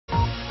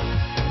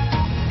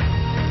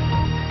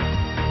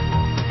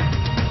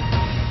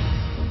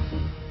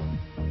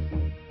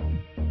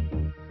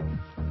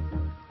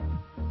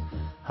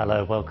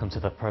Hello, welcome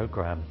to the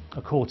programme.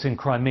 A court in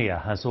Crimea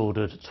has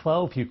ordered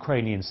 12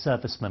 Ukrainian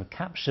servicemen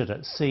captured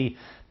at sea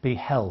be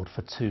held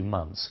for 2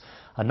 months.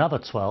 Another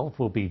 12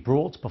 will be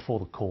brought before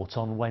the court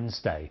on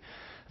Wednesday.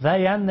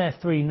 They and their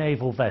 3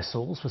 naval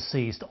vessels were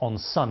seized on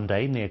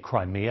Sunday near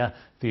Crimea,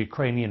 the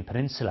Ukrainian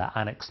peninsula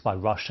annexed by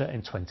Russia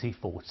in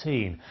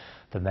 2014.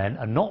 The men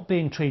are not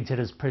being treated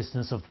as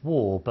prisoners of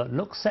war, but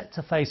look set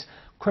to face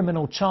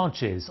criminal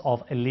charges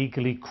of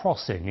illegally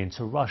crossing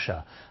into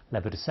Russia.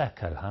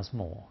 Lebediseko has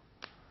more.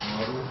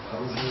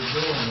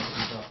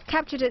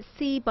 Captured at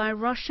sea by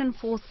Russian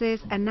forces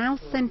and now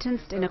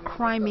sentenced in a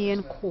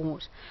Crimean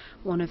court.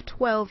 One of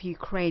 12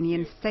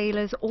 Ukrainian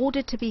sailors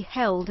ordered to be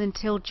held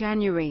until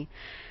January.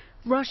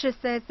 Russia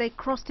says they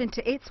crossed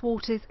into its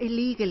waters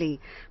illegally,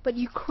 but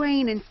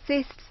Ukraine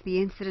insists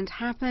the incident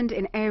happened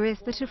in areas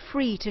that are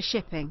free to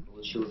shipping.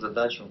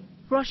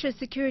 Russia's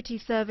security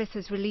service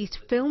has released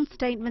film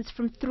statements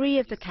from 3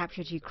 of the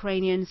captured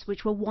Ukrainians,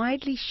 which were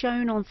widely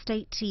shown on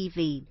state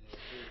TV.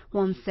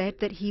 One said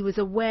that he was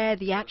aware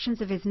the actions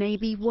of his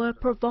navy were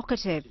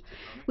provocative.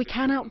 We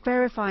cannot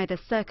verify the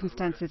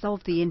circumstances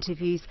of the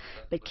interviews,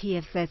 but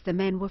Kiev says the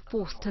men were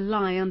forced to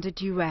lie under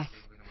duress.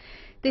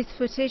 This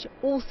footage,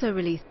 also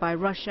released by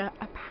Russia,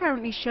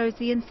 apparently shows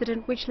the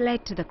incident which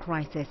led to the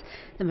crisis,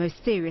 the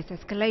most serious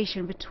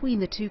escalation between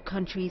the 2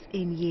 countries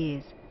in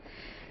years.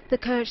 The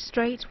Kerch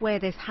Strait, where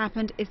this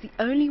happened, is the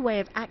only way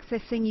of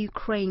accessing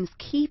Ukraine's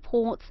key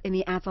ports in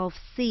the Azov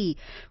Sea,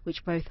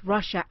 which both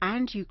Russia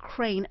and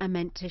Ukraine are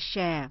meant to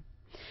share.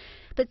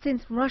 But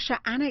since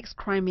Russia annexed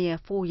Crimea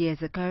 4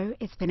 years ago,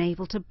 it's been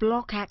able to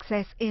block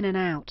access in and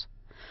out.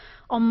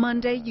 On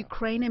Monday,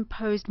 Ukraine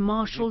imposed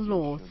martial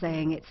law,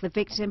 saying it's the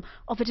victim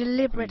of a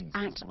deliberate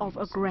act of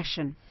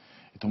aggression.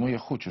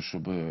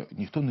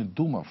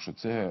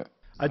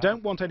 I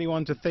don't want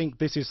anyone to think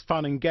this is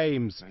fun and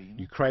games.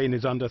 Ukraine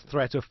is under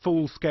threat of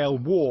full-scale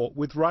war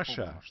with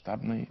Russia.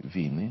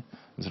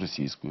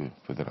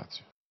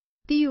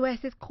 The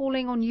US is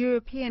calling on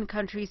European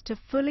countries to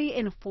fully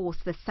enforce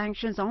the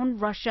sanctions on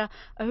Russia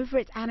over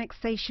its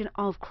annexation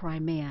of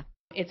Crimea.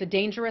 It's a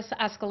dangerous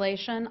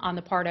escalation on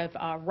the part of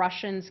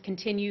Russians'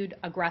 continued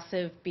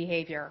aggressive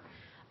behavior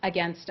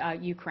against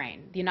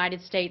Ukraine. The United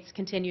States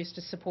continues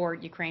to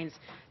support Ukraine's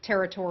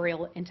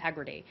territorial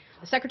integrity.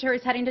 The Secretary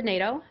is heading to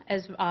NATO,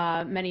 as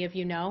many of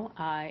you know,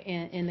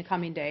 in the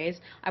coming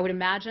days. I would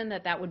imagine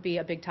that that would be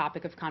a big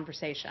topic of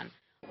conversation.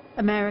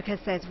 America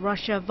says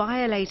Russia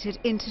violated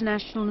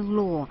international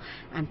law,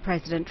 and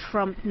President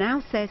Trump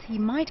now says he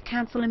might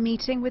cancel a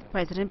meeting with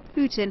President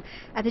Putin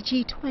at the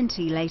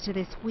G20 later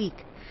this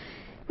week.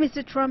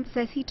 Mr. Trump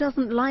says he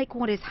doesn't like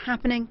what is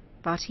happening,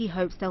 but he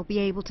hopes they'll be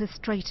able to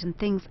straighten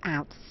things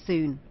out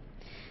soon.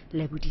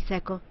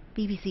 Lebediseko,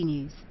 BBC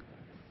News.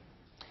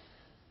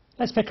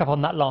 Let's pick up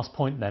on that last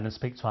point then and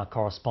speak to our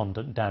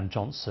correspondent Dan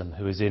Johnson,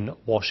 who is in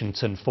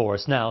Washington for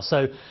us now.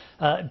 So,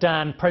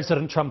 Dan,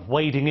 President Trump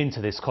wading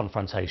into this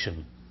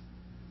confrontation.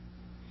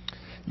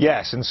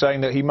 Yes, and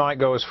saying that he might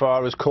go as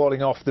far as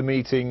calling off the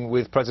meeting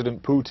with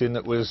President Putin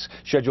that was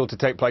scheduled to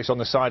take place on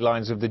the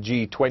sidelines of the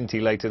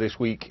G20 later this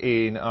week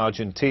in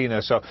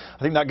Argentina. So I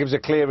think that gives a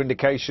clear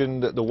indication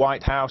that the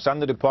White House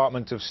and the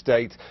Department of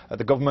State,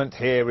 the government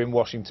here in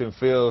Washington,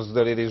 feels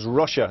that it is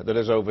Russia that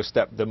has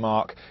overstepped the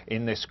mark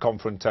in this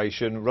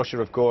confrontation. Russia,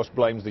 of course,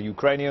 blames the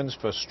Ukrainians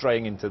for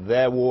straying into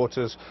their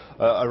waters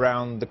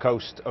around the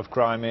coast of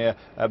Crimea,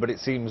 but it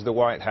seems the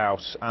White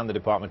House and the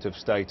Department of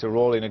State are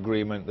all in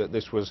agreement that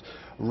this was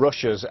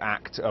Russia's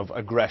act of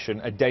aggression,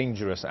 a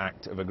dangerous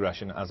act of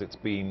aggression as it's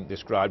been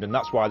described, and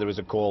that's why there is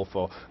a call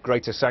for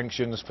greater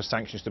sanctions, for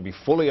sanctions to be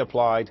fully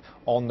applied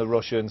on the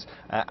Russians,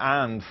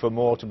 and for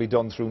more to be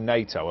done through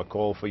NATO, a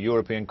call for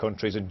European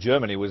countries, and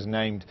Germany was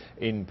named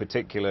in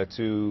particular,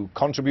 to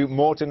contribute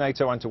more to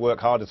NATO and to work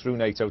harder through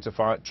NATO to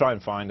try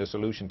and find a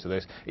solution to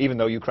this, even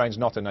though Ukraine's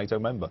not a NATO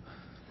member.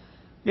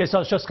 Yes, I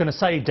was just going to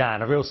say,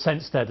 Dan, a real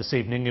sense there this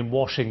evening in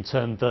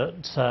Washington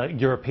that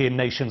European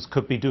nations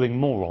could be doing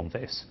more on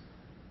this.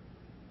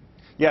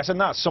 Yes,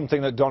 and that's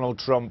something that Donald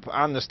Trump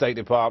and the State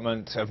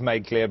Department have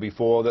made clear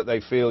before, that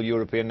they feel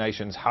European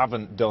nations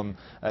haven't done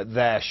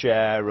their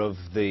share of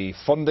the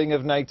funding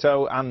of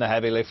NATO and the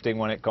heavy lifting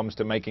when it comes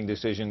to making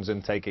decisions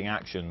and taking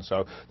action.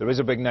 So there is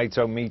a big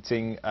NATO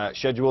meeting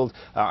scheduled.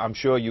 I'm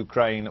sure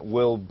Ukraine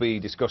will be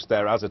discussed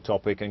there as a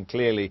topic, and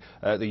clearly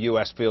the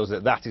US feels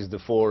that that is the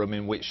forum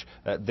in which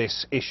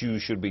this issue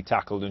should be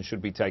tackled and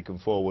should be taken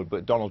forward.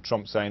 But Donald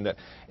Trump saying that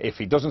if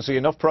he doesn't see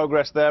enough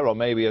progress there, or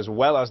maybe as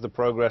well as the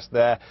progress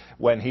there,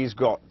 when he's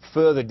got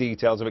further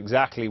details of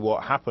exactly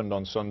what happened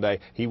on Sunday,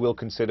 he will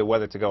consider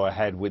whether to go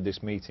ahead with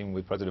this meeting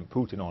with President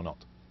Putin or not.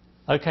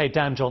 OK,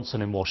 Dan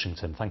Johnson in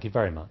Washington, thank you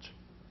very much.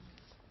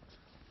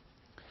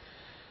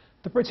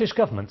 The British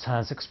government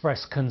has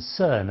expressed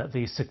concern at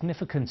the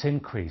significant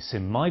increase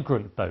in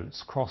migrant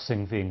boats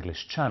crossing the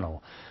English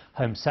Channel.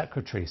 Home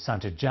Secretary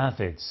Sajid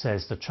Javid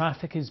says the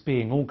traffic is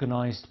being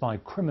organised by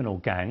criminal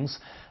gangs,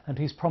 and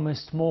he's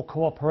promised more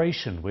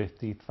cooperation with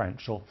the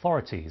French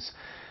authorities.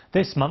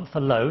 This month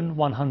alone,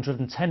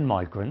 110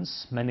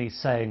 migrants, many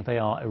saying they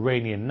are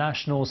Iranian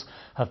nationals,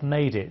 have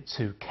made it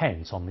to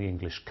Kent on the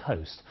English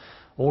coast.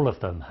 All of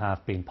them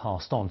have been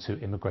passed on to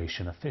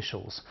immigration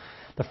officials.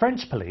 The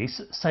French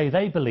police say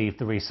they believe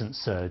the recent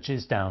surge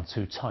is down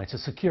to tighter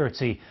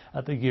security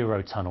at the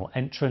Eurotunnel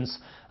entrance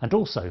and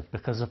also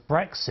because of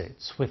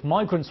Brexit, with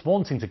migrants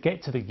wanting to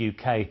get to the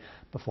UK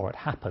before it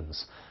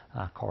happens.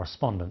 Our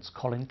correspondent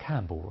Colin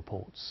Campbell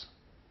reports.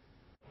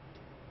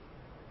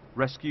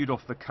 Rescued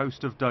off the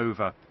coast of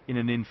Dover in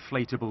an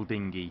inflatable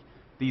dinghy.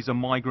 These are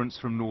migrants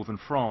from northern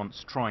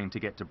France trying to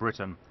get to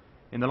Britain.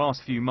 In the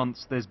last few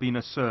months, there's been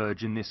a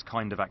surge in this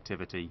kind of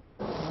activity.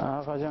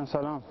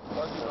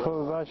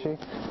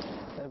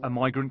 A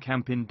migrant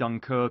camp in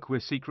Dunkirk we're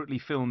secretly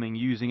filming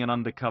using an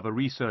undercover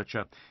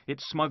researcher.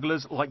 It's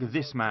smugglers like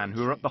this man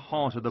who are at the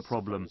heart of the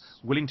problem,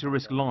 willing to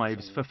risk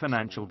lives for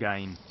financial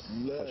gain.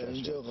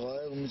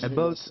 A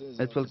boat,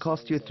 it will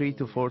cost you £3,000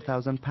 to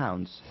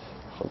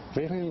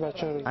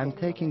 £4,000. I'm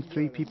taking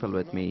 3 people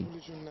with me.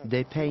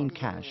 They pay in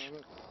cash.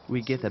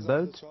 We get a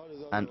boat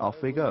and off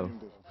we go.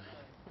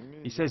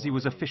 He says he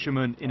was a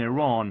fisherman in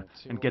Iran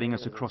and getting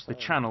us across the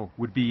channel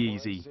would be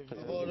easy.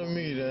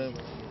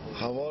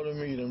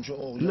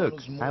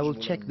 Look, I will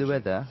check the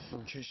weather.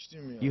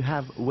 You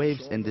have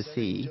waves in the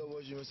sea,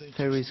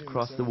 ferries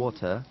cross the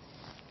water,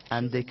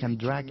 and they can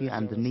drag you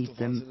underneath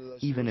them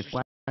even if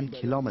 1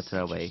 kilometer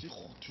away.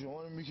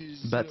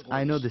 But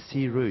I know the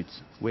sea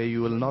routes where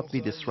you will not be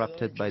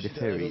disrupted by the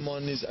ferries.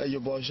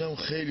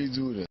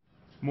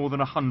 More than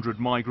 100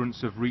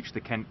 migrants have reached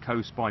the Kent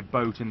coast by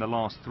boat in the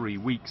last 3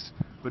 weeks,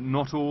 but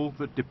not all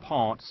that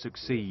depart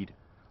succeed.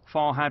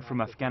 Farhad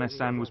from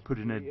Afghanistan was put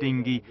in a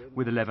dinghy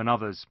with 11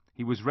 others.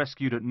 He was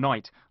rescued at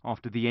night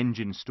after the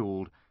engine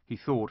stalled. He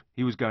thought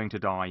he was going to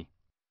die.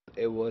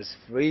 It was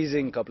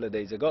freezing a couple of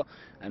days ago,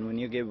 and when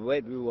you get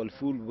wet, we were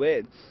full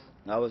wet.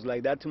 I was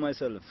like that to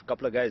myself. A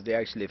couple of guys, they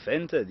actually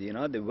fainted, you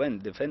know, they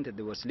fainted,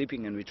 they were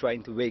sleeping, and we're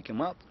trying to wake him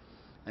up.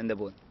 And the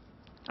boat.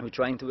 We're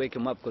trying to wake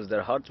him up because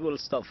their hearts will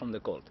stop from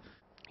the cold.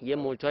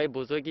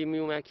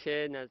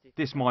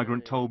 This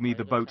migrant told me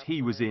the boat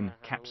he was in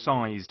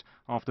capsized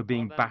after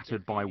being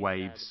battered by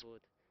waves.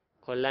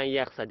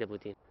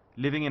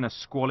 Living in a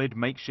squalid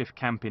makeshift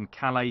camp in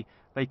Calais,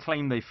 they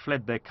claim they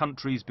fled their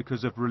countries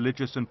because of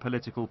religious and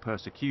political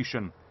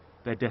persecution.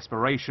 Their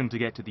desperation to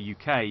get to the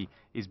UK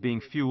is being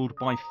fueled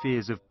by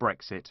fears of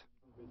Brexit.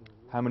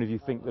 How many of you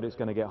think that it's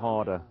going to get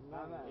harder?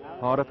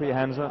 Harder, put your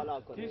hands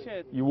up.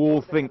 You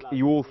all think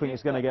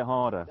it's going to get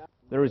harder.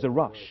 There is a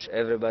rush.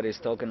 Everybody's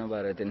talking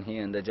about it in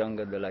here in the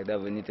jungle. They're like that,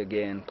 we need to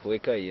get in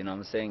quicker, you know what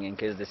I'm saying, in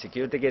case the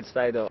security gets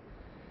tied up.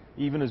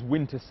 Even as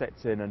winter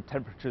sets in and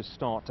temperatures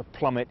start to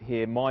plummet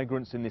here,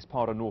 migrants in this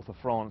part of north of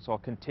France are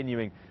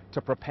continuing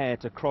to prepare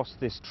to cross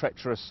this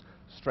treacherous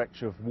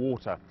stretch of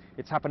water.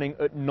 It's happening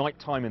at night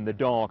time in the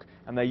dark,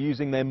 and they're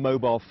using their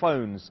mobile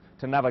phones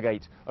to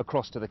navigate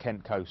across to the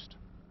Kent coast.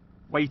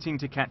 Waiting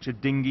to catch a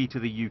dinghy to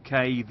the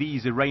UK,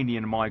 these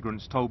Iranian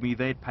migrants told me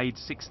they'd paid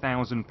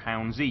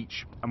 £6,000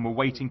 each and were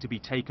waiting to be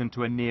taken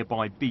to a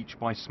nearby beach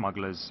by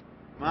smugglers.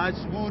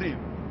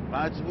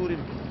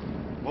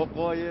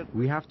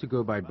 We have to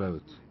go by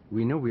boat.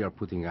 We know we are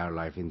putting our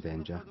life in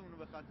danger.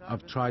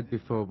 I've tried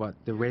before, but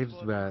the waves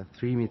were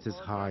 3 meters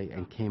high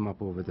and came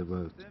up over the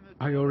boat.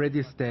 I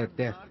already stared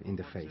death in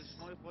the face.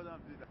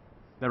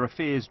 There are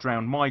fears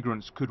drowned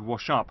migrants could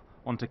wash up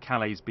onto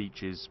Calais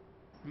beaches.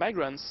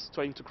 Migrants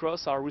trying to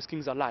cross are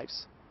risking their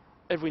lives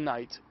every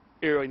night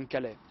here in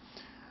Calais.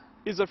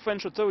 Is the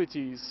French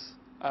authorities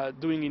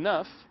doing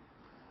enough?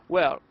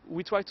 Well,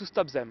 we try to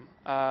stop them.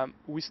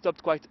 We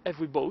stopped quite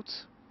every boat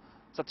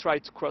that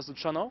tried to cross the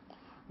channel,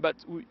 but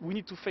we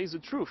need to face the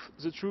truth.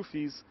 The truth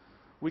is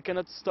we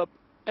cannot stop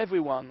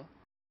everyone.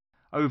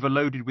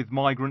 Overloaded with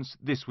migrants,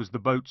 this was the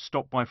boat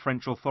stopped by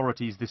French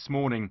authorities this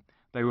morning.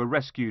 They were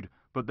rescued,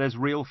 but there's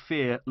real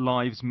fear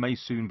lives may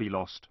soon be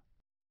lost.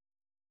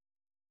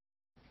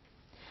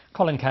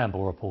 Colin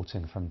Campbell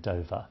reporting from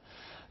Dover.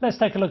 Let's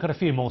take a look at a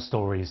few more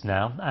stories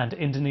now, and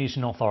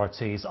Indonesian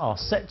authorities are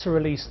set to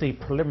release the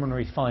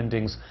preliminary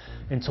findings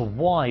into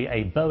why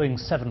a Boeing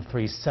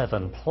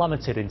 737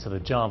 plummeted into the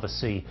Java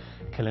Sea,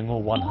 killing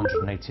all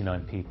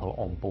 189 people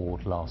on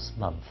board last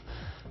month.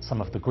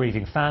 Some of the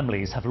grieving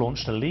families have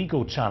launched a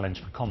legal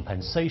challenge for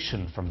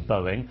compensation from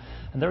Boeing,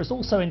 and there is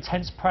also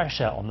intense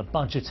pressure on the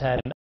budget airline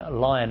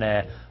Lion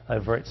Air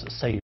over its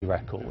safety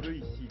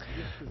record.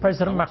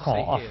 President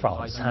Macron of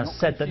France has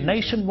said that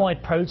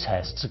nationwide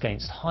protests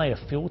against higher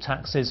fuel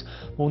taxes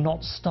will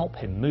not stop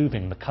him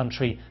moving the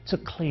country to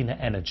cleaner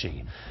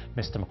energy.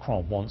 Mr.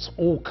 Macron wants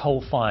all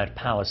coal-fired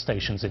power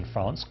stations in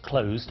France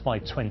closed by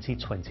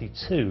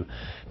 2022,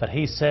 but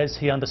he says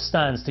he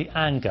understands the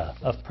anger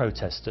of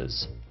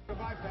protesters.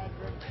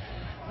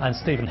 And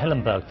Stephen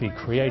Hillenburg, the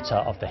creator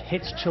of the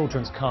hit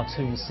children's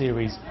cartoon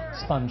series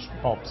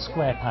SpongeBob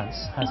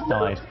SquarePants, has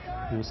died.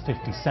 He was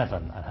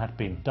 57 and had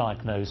been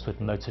diagnosed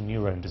with motor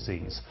neurone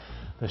disease.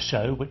 The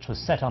show, which was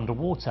set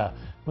underwater,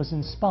 was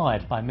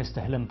inspired by Mr.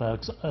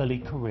 Hillenberg's early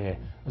career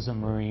as a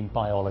marine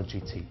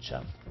biology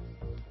teacher.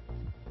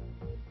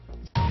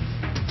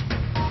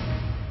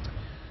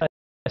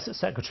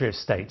 Secretary of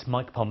State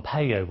Mike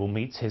Pompeo will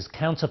meet his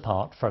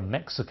counterpart from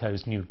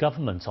Mexico's new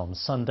government on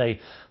Sunday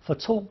for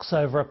talks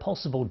over a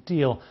possible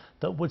deal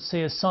that would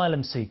see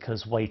asylum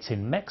seekers wait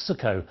in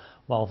Mexico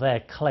while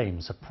their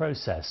claims are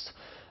processed.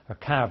 A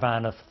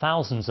caravan of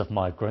thousands of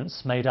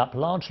migrants, made up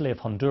largely of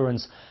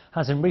Hondurans,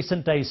 has in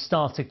recent days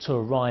started to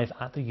arrive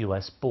at the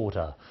US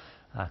border.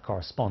 Our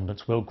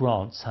correspondent Will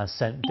Grant has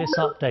sent this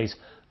update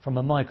from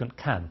a migrant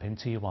camp in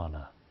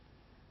Tijuana.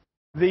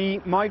 The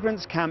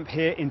migrants' camp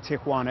here in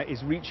Tijuana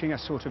is reaching a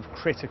sort of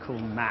critical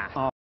mass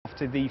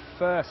after the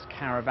first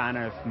caravan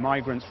of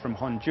migrants from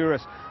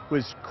Honduras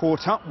was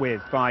caught up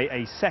with by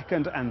a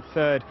second and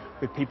third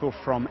with people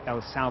from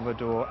El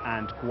Salvador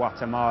and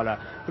Guatemala.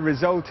 The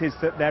result is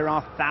that there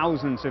are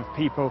thousands of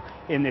people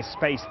in this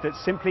space that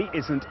simply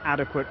isn't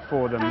adequate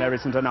for them. There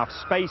isn't enough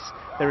space,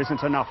 there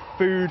isn't enough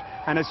food,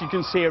 and as you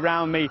can see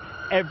around me,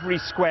 every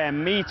square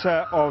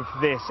meter of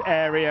this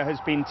area has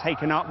been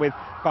taken up with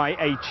by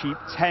a cheap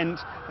tent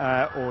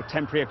or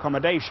temporary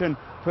accommodation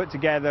put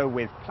together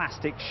with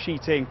plastic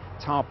sheeting,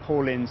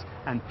 tarpaulins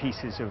and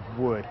pieces of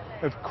wood.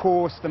 Of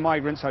course, the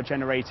migrants are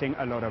generating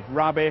a lot of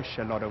rubbish,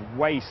 a lot of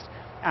waste.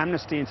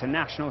 Amnesty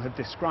International have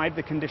described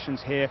the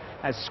conditions here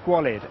as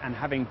squalid, and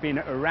having been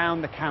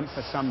around the camp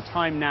for some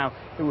time now,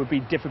 it would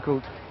be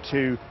difficult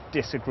to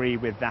disagree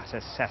with that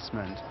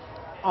assessment.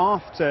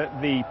 After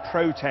the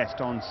protest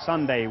on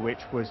Sunday,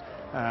 which was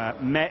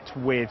met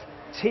with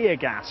tear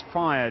gas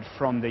fired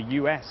from the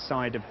US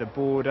side of the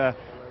border,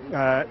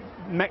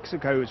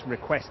 Mexico has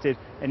requested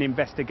an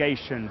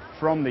investigation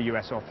from the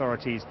US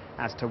authorities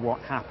as to what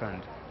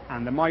happened.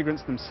 And the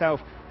migrants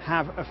themselves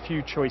have a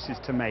few choices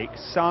to make.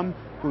 Some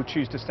will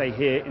choose to stay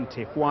here in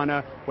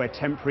Tijuana, where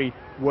temporary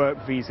work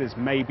visas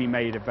may be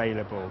made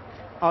available.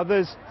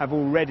 Others have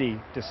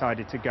already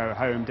decided to go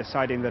home,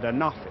 deciding that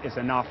enough is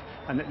enough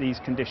and that these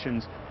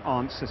conditions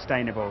aren't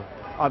sustainable.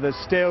 Others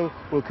still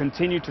will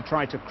continue to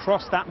try to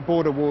cross that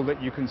border wall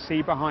that you can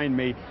see behind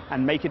me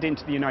and make it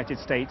into the United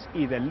States,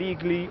 either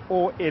legally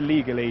or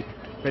illegally.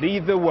 But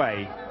either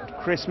way,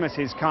 Christmas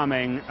is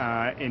coming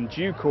in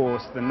due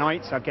course. The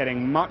nights are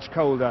getting much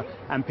colder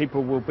and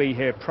people will be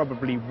here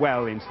probably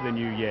well into the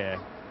new year.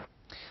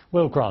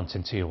 Will Grant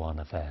in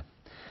Tijuana there.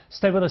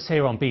 Stay with us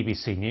here on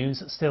BBC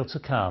News, still to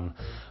come.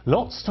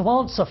 Lots to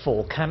answer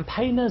for.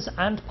 Campaigners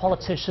and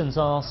politicians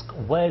ask,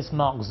 where's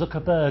Mark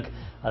Zuckerberg,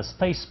 as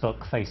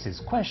Facebook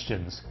faces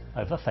questions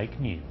over fake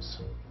news.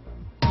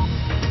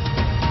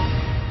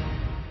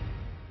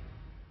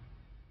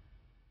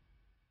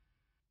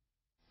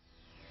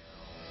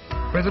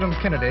 President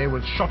Kennedy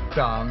was shot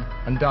down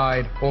and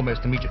died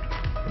almost immediately.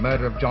 The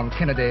murder of John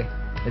Kennedy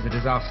is a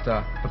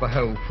disaster for the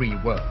whole free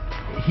world.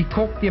 He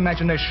caught the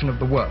imagination of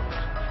the world,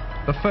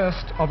 the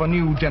first of a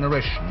new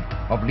generation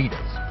of leaders.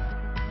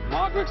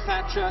 Margaret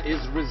Thatcher is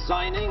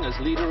resigning as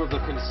leader of the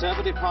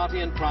Conservative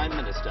Party and Prime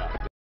Minister.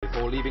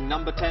 Before leaving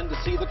number 10 to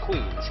see the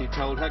Queen, she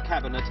told her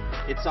cabinet,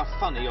 "It's a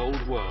funny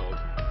old world."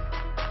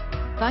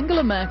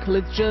 Angela Merkel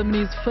is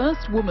Germany's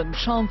first woman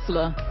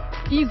chancellor,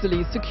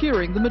 easily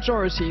securing the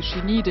majority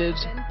she needed.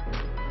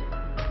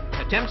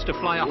 Attempts to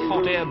fly a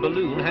hot air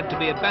balloon had to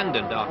be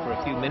abandoned after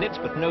a few minutes,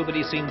 but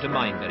nobody seemed to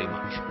mind very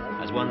much.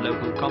 As one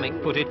local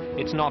comic put it,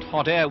 it's not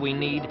hot air we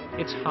need,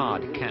 it's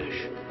hard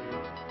cash.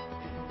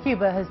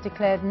 Cuba has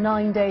declared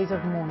 9 days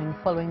of mourning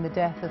following the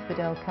death of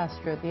Fidel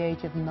Castro at the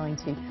age of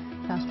 90.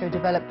 Castro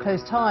developed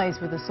close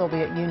ties with the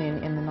Soviet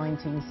Union in the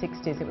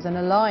 1960s. It was an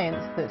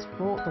alliance that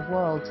brought the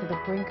world to the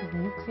brink of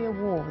nuclear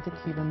war with the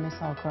Cuban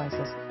Missile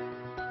Crisis.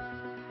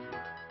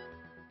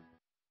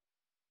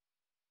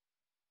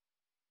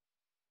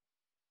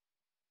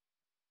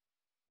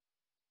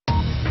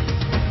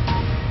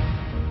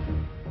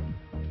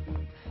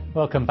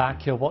 Welcome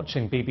back. You're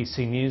watching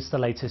BBC News, the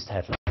latest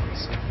headlines.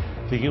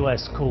 The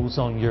US calls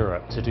on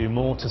Europe to do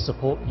more to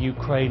support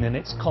Ukraine in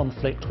its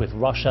conflict with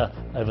Russia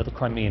over the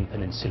Crimean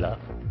Peninsula.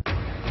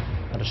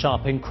 And a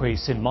sharp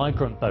increase in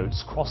migrant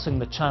boats crossing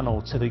the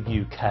Channel to the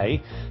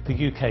UK. The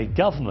UK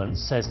government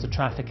says the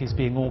traffic is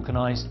being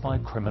organised by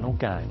criminal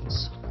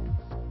gangs.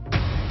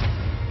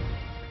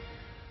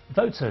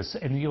 Voters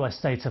in the US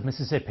state of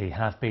Mississippi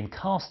have been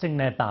casting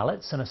their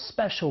ballots in a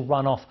special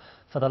runoff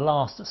for the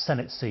last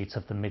Senate seat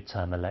of the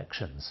midterm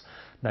elections.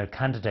 No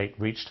candidate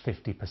reached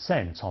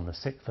 50% on the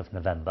 6th of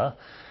November.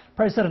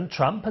 President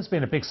Trump has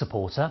been a big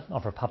supporter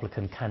of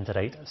Republican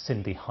candidate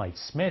Cindy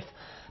Hyde-Smith,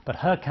 but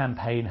her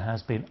campaign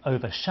has been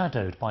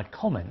overshadowed by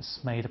comments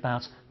made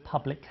about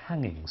public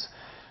hangings.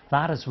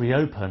 That has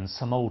reopened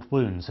some old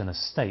wounds in a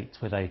state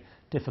with a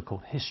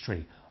difficult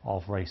history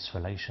of race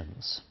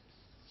relations.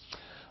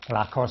 Well,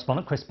 our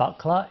correspondent Chris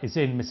Buckler is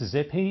in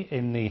Mississippi,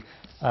 in the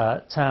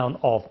town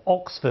of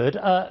Oxford.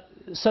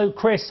 So,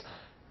 Chris,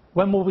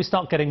 when will we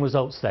start getting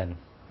results then?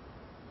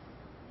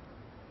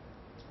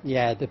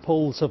 Yeah, the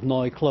polls have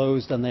now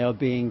closed and they are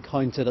being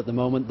counted at the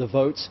moment. The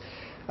votes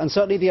And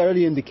certainly the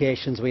early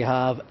indications we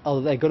have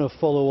are they're going to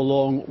follow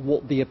along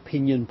what the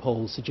opinion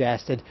polls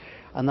suggested,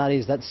 and that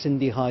is that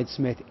Cindy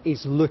Hyde-Smith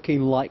is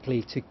looking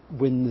likely to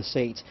win the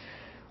seat.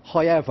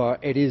 However,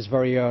 it is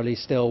very early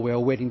still. We are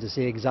waiting to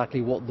see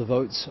exactly what the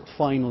votes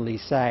finally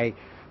say.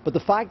 But the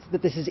fact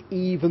that this has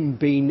even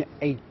been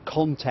a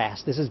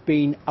contest, this has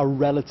been a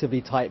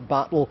relatively tight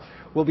battle,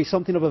 will be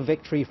something of a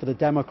victory for the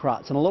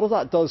Democrats. And a lot of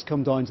that does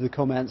come down to the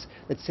comments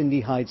that Cindy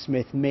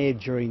Hyde-Smith made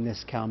during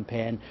this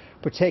campaign,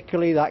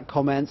 particularly that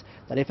comment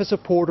that if a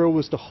supporter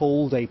was to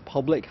hold a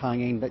public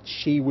hanging, that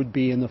she would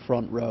be in the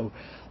front row.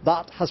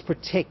 That has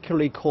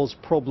particularly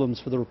caused problems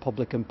for the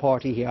Republican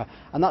Party here,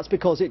 and that's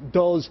because it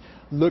does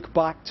look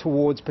back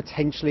towards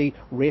potentially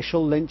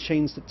racial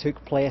lynchings that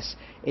took place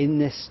in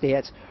this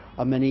state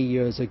many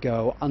years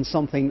ago, and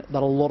something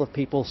that a lot of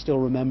people still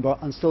remember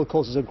and still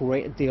causes a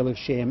great deal of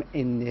shame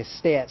in this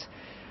state.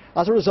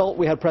 As a result,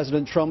 we had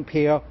President Trump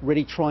here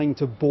really trying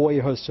to buoy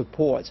her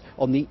support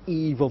on the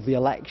eve of the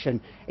election.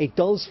 It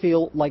does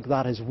feel like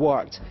that has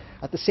worked.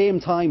 At the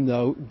same time,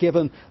 though,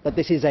 given that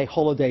this is a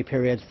holiday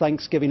period,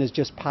 Thanksgiving has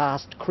just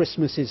passed,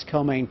 Christmas is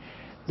coming,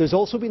 there's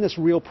also been this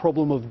real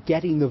problem of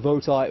getting the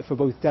vote out for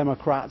both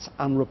Democrats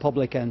and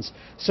Republicans.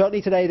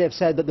 Certainly today they've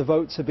said that the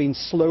votes have been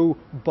slow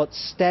but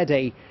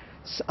steady.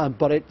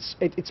 But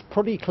it's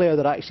pretty clear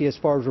that actually, as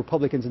far as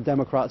Republicans and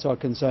Democrats are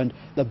concerned,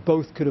 that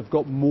both could have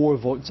got more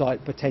votes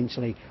out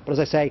potentially. But as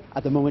I say,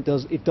 at the moment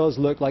it does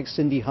look like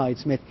Cindy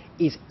Hyde-Smith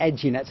is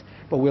edging it,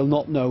 but we'll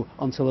not know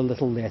until a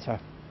little later.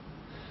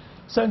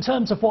 So in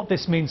terms of what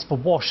this means for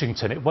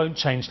Washington, it won't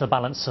change the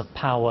balance of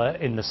power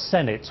in the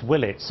Senate,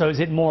 will it? So is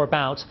it more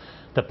about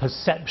the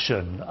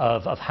perception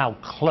of how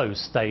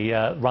close they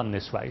run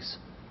this race?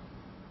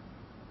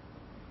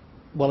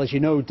 Well, as you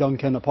know,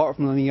 Duncan, apart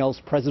from anything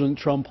else, President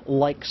Trump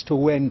likes to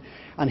win,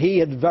 and he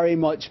had very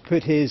much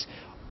put his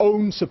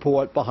own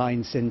support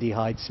behind Cindy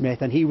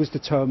Hyde-Smith, and he was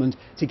determined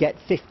to get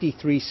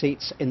 53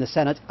 seats in the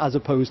Senate as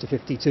opposed to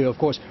 52. Of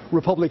course,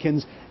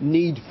 Republicans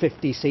need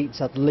 50 seats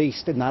at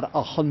least in that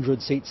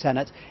 100-seat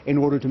Senate in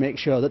order to make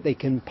sure that they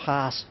can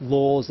pass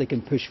laws, they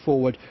can push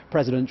forward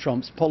President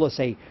Trump's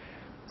policy.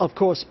 Of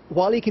course,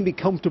 while he can be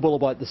comfortable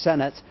about the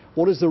Senate,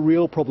 what is the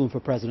real problem for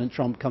President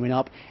Trump coming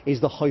up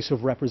is the House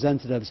of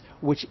Representatives,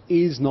 which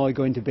is now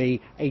going to be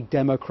a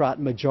Democrat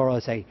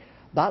majority.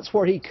 That's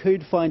where he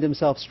could find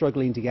himself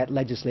struggling to get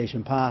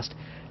legislation passed,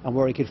 and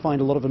where he could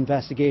find a lot of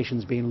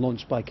investigations being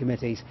launched by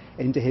committees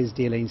into his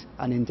dealings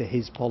and into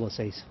his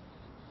policies.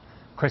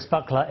 Chris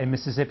Buckler in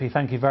Mississippi,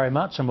 thank you very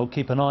much, and we'll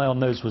keep an eye on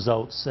those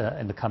results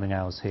in the coming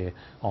hours here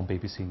on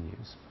BBC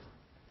News.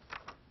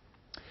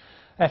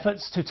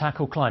 Efforts to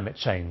tackle climate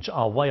change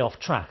are way off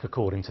track,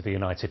 according to the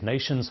United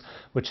Nations,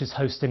 which is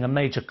hosting a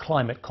major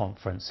climate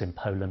conference in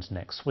Poland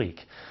next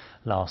week.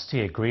 Last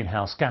year,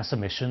 greenhouse gas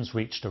emissions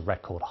reached a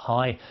record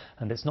high,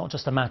 and it's not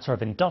just a matter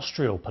of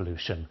industrial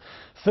pollution.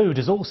 Food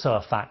is also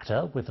a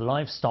factor, with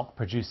livestock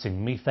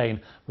producing methane,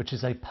 which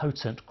is a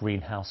potent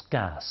greenhouse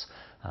gas.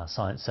 Our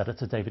science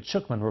editor David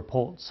Shukman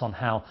reports on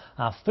how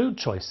our food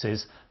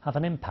choices have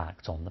an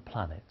impact on the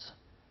planet.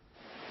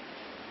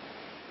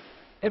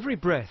 Every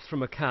breath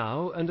from a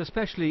cow, and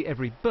especially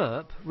every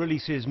burp,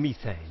 releases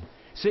methane,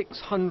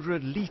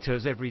 600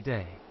 litres every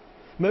day.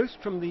 Most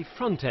from the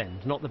front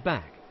end, not the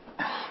back.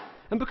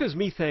 And because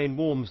methane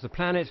warms the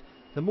planet,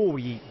 the more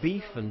we eat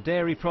beef and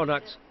dairy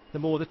products, the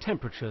more the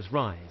temperatures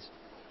rise.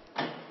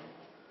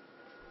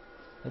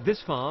 At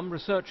this farm,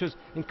 researchers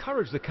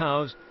encourage the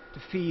cows to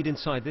feed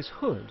inside this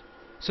hood,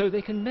 so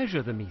they can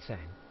measure the methane.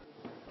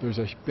 There's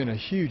been a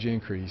huge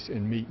increase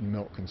in meat and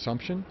milk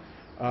consumption.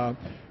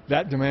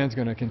 That demand's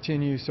going to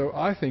continue, so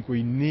I think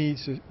we need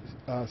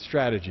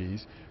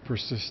strategies for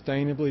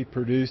sustainably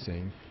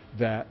producing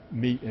that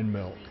meat and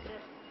milk.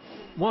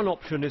 One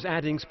option is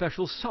adding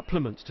special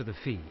supplements to the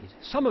feed.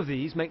 Some of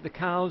these make the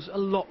cows a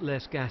lot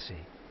less gassy.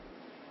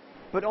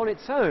 But on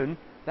its own,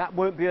 that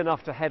won't be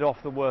enough to head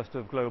off the worst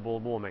of global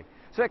warming.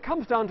 So it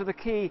comes down to the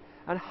key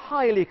and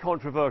highly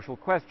controversial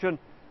question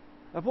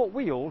of what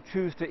we all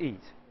choose to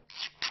eat.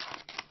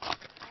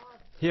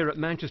 Here at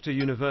Manchester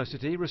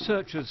University,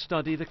 researchers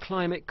study the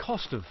climate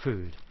cost of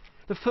food.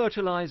 The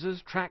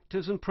fertilisers,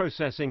 tractors and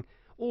processing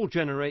all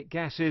generate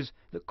gases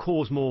that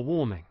cause more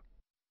warming.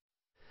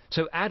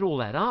 So add all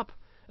that up,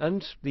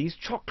 and these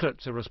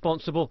chocolates are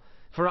responsible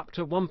for up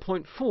to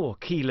 1.4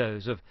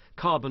 kilos of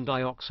carbon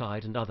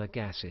dioxide and other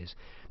gases.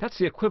 That's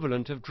the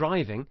equivalent of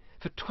driving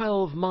for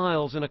 12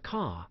 miles in a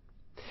car.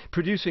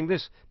 Producing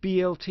this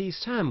BLT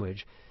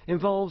sandwich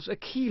involves a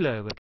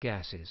kilo of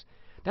gases.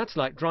 That's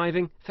like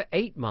driving for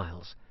 8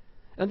 miles.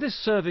 And this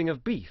serving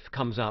of beef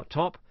comes out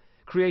top,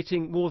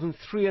 creating more than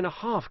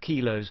 3.5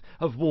 kilos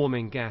of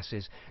warming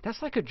gases.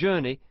 That's like a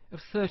journey of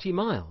 30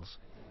 miles.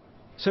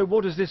 So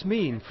what does this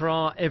mean for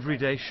our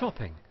everyday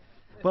shopping?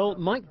 Well,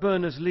 Mike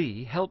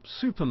Berners-Lee helps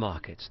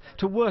supermarkets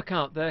to work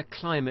out their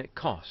climate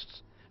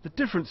costs. The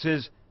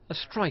differences are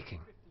striking.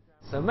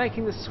 So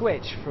making the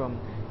switch from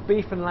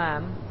beef and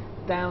lamb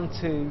down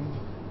to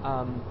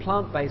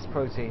plant-based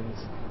proteins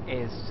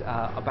is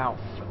about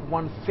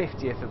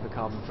 1/50th of the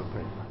carbon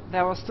footprint.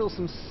 There are still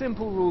some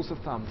simple rules of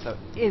thumb. So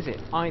is it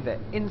either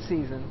in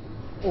season,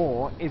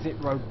 or is it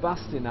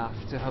robust enough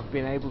to have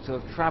been able to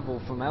have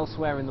travelled from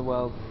elsewhere in the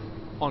world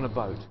on a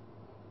boat?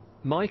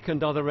 Mike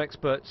and other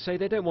experts say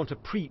they don't want to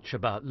preach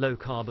about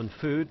low-carbon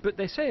food, but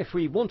they say if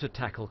we want to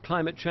tackle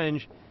climate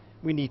change,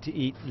 we need to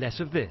eat less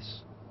of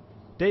this.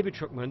 David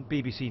Schuckman,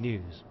 BBC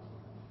News.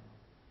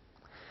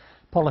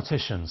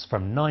 Politicians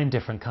from 9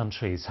 different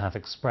countries have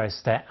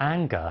expressed their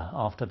anger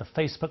after the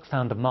Facebook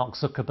founder Mark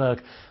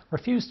Zuckerberg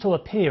refused to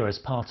appear as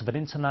part of an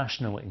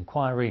international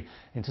inquiry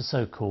into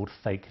so-called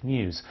fake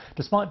news,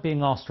 despite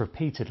being asked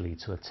repeatedly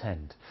to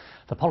attend.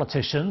 The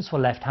politicians were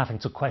left having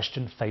to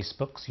question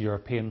Facebook's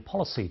European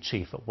policy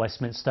chief at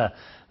Westminster,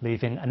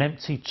 leaving an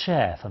empty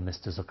chair for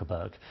Mr.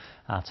 Zuckerberg.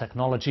 Our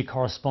technology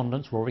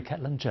correspondent Rory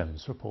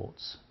Ketland-Jones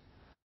reports.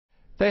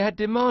 They had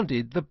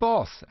demanded the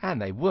boss, and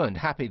they weren't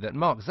happy that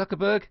Mark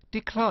Zuckerberg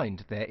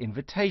declined their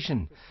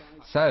invitation.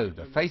 So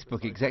the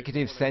Facebook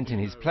executive sent in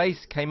his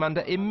place came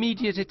under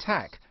immediate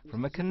attack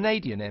from a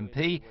Canadian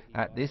MP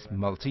at this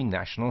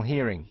multinational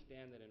hearing.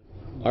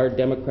 Our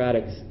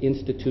democratic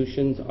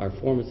institutions, our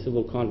form of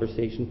civil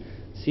conversation,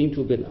 seem to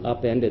have been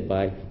upended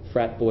by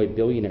frat boy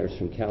billionaires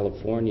from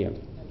California.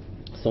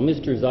 So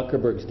Mr.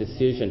 Zuckerberg's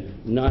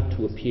decision not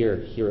to appear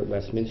here at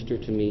Westminster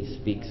to me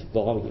speaks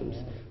volumes.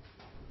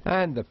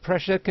 And the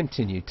pressure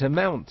continued to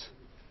mount.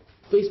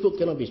 Facebook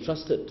cannot be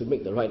trusted to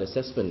make the right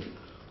assessment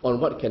on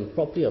what can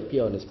properly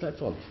appear on its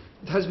platform.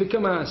 It has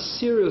become a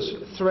serious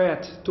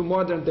threat to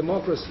modern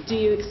democracy. Do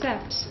you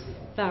accept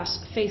that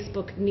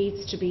Facebook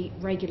needs to be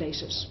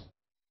regulated?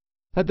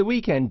 At the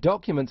weekend,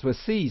 documents were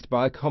seized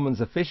by a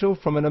Commons official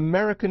from an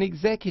American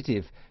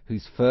executive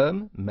whose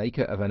firm,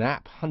 maker of an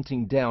app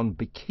hunting down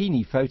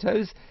bikini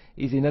photos,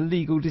 is in a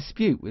legal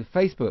dispute with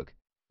Facebook.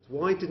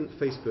 Why didn't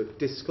Facebook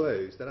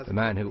disclose that? The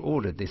man who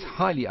ordered this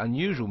highly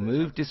unusual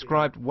move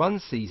described one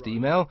seized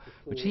email,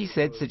 which he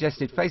said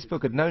suggested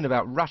Facebook had known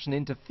about Russian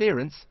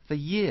interference for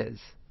years.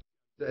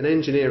 An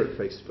engineer at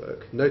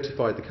Facebook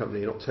notified the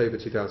company in October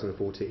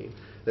 2014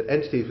 that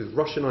entities with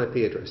Russian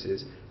IP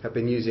addresses have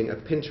been using a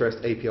Pinterest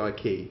API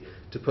key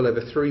to pull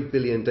over 3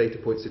 billion data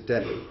points a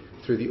day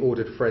through the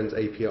ordered Friends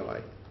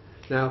API.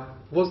 Now,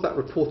 was that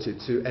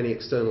reported to any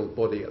external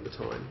body at the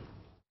time?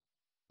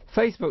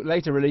 Facebook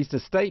later released a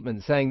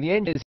statement saying the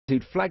engineers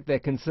who'd flagged their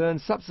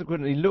concerns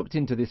subsequently looked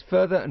into this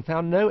further and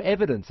found no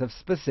evidence of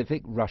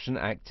specific Russian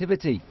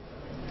activity.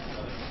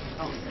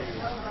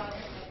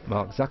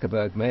 Mark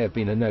Zuckerberg may have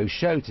been a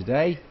no-show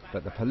today,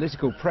 but the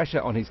political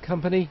pressure on his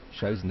company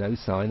shows no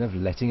sign of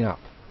letting up.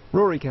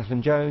 Rory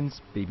Ketland-Jones,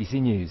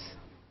 BBC News.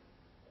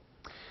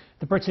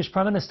 The British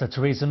Prime Minister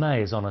Theresa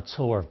May is on a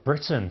tour of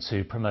Britain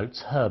to promote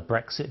her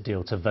Brexit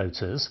deal to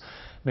voters.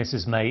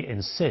 Mrs May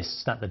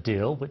insists that the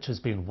deal, which has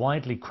been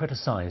widely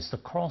criticised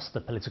across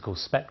the political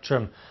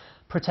spectrum,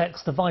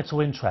 protects the vital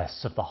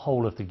interests of the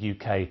whole of the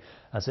UK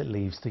as it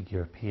leaves the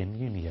European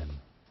Union.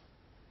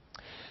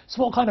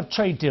 So what kind of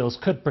trade deals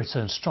could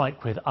Britain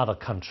strike with other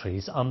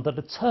countries under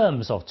the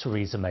terms of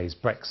Theresa May's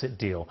Brexit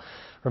deal?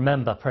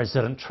 Remember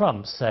President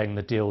Trump saying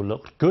the deal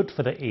looked good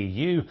for the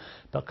EU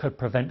but could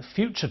prevent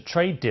future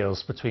trade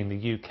deals between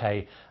the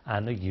UK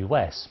and the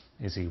US.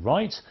 Is he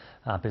right?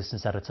 Our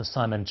business editor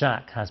Simon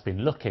Jack has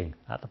been looking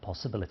at the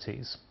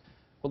possibilities.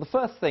 Well, the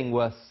first thing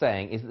worth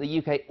saying is that the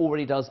UK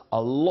already does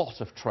a lot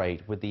of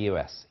trade with the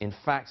US. In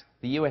fact,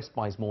 the US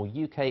buys more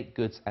UK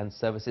goods and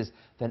services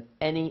than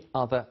any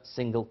other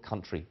single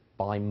country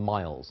by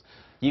miles.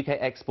 UK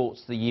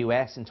exports to the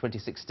US in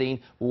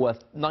 2016 were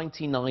worth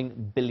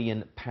 £99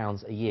 billion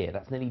a year.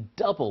 That's nearly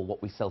double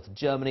what we sell to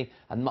Germany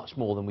and much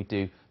more than we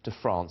do to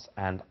France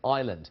and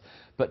Ireland.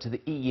 But to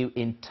the EU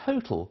in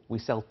total, we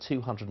sell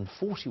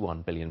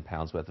 £241 billion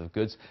worth of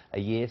goods a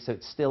year, so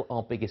it's still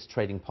our biggest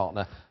trading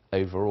partner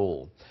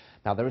overall.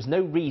 Now, there is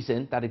no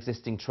reason that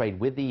existing trade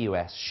with the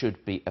US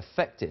should be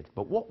affected,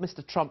 but what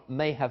Mr. Trump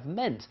may have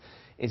meant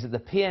is that the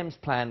PM's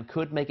plan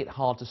could make it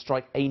hard to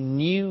strike a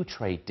new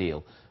trade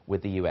deal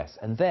with the US,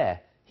 and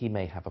there he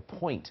may have a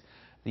point.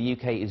 The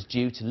UK is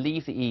due to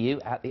leave the EU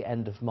at the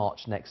end of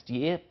March next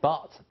year,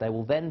 but there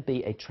will then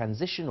be a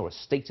transition or a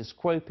status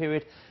quo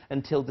period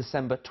until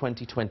December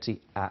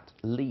 2020 at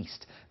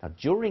least. Now,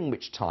 during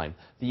which time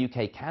the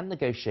UK can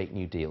negotiate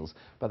new deals,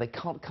 but they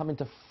can't come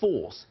into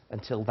force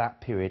until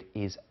that period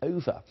is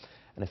over.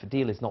 And if a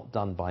deal is not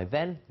done by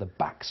then, the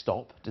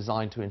backstop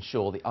designed to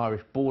ensure the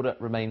Irish border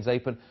remains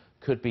open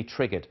could be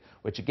triggered,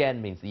 which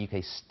again means the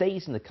UK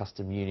stays in the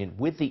customs union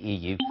with the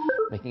EU,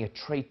 making a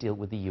trade deal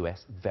with the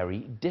US very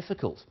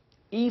difficult.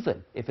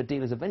 Even if a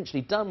deal is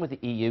eventually done with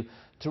the EU,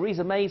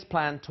 Theresa May's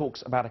plan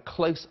talks about a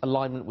close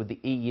alignment with the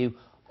EU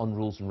on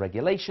rules and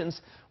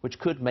regulations, which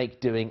could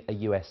make doing a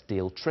US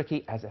deal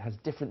tricky as it has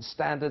different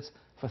standards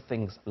for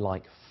things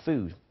like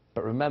food.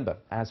 But remember,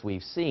 as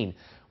we've seen,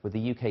 with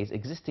the UK's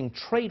existing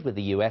trade with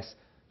the US,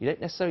 you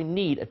don't necessarily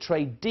need a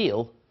trade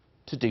deal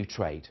to do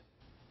trade.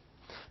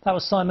 That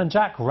was Simon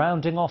Jack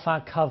rounding off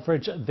our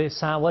coverage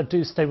this hour.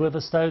 Do stay with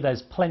us though,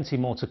 there's plenty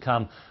more to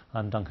come.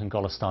 I'm Duncan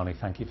Golestani,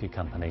 thank you for your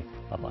company.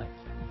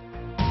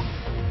 Bye-bye.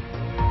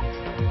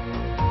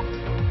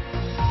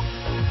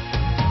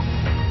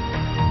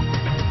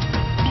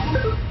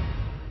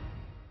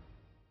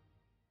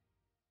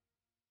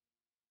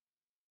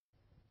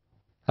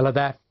 Hello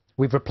there.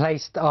 We've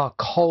replaced our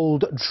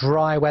cold,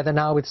 dry weather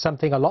now with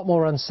something a lot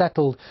more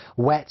unsettled,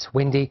 wet,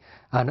 windy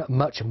and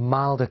much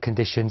milder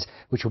conditions,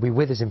 which will be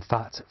with us, in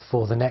fact,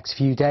 for the next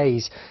few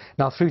days.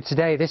 Now, through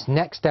today, this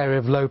next area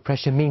of low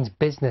pressure means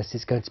business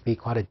is going to be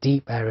quite a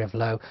deep area of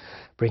low,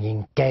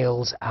 bringing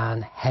gales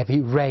and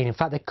heavy rain. In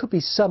fact, there could be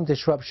some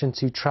disruption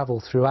to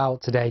travel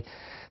throughout today,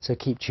 so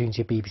keep tuned to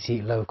your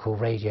BBC local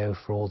radio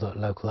for all the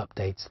local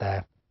updates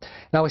there.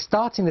 Now, we're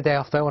starting the day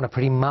off, though, on a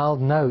pretty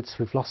mild note.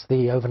 We've lost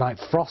the overnight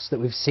frost that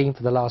we've seen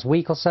for the last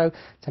week or so.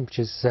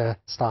 Temperatures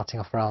starting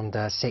off around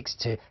 6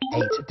 to 8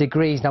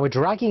 degrees. Now, we're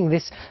dragging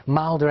this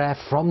milder air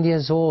from the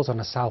Azores on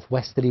a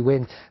southwesterly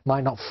wind.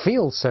 Might not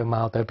feel so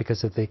mild, though,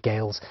 because of the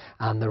gales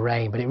and the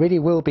rain, but it really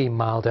will be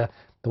milder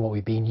than what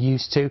we've been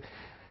used to.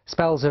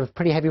 Spells of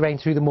pretty heavy rain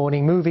through the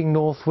morning, moving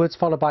northwards,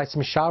 followed by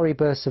some showery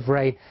bursts of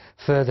rain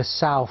further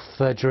south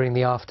during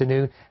the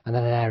afternoon, and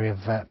then an area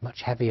of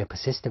much heavier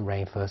persistent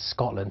rain for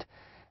Scotland,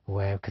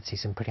 where we could see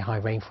some pretty high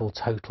rainfall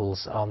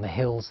totals on the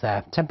hills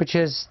there.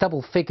 Temperatures,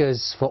 double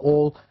figures for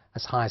all,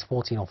 as high as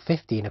 14 or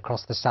 15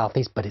 across the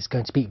southeast, but it's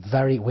going to be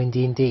very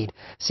windy indeed.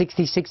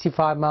 60,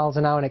 65 miles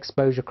an hour in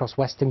exposure across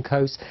western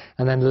coast,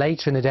 and then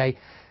later in the day,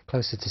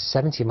 closer to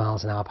 70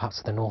 miles an hour, perhaps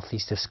to the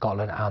northeast of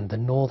Scotland and the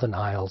Northern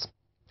Isles.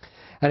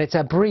 And it's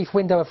a brief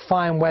window of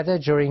fine weather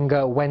during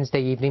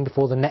Wednesday evening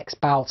before the next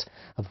bout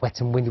of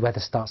wet and windy weather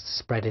starts to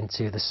spread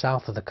into the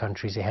south of the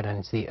country as you head on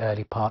into the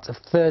early part of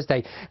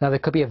Thursday. Now, there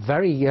could be a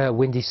very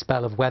windy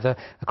spell of weather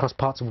across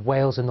parts of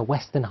Wales and the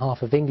western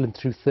half of England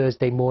through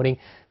Thursday morning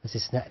as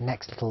this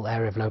next little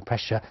area of low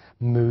pressure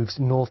moves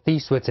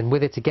northeastwards, and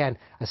with it again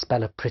a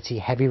spell of pretty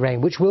heavy rain,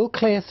 which will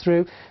clear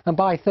through, and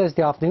by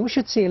Thursday afternoon we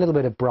should see a little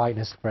bit of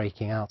brightness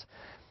breaking out.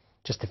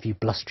 Just a few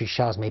blustery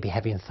showers, maybe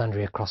heavy and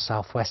thundery across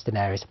southwestern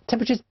areas.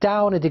 Temperatures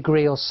down a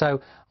degree or so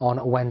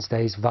on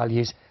Wednesday's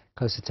values,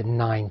 closer to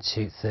 9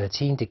 to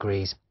 13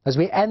 degrees. As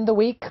we end the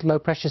week, low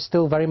pressure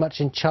still very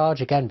much in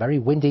charge. Again, very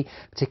windy,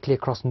 particularly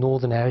across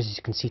northern areas. As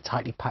you can see,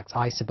 tightly packed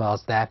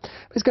isobars there.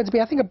 It's going to be,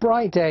 I think, a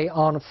bright day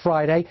on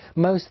Friday.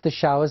 Most of the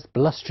showers,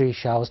 blustery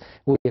showers,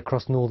 will be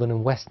across northern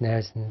and western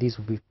areas, and these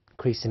will be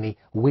increasingly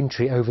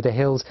wintry over the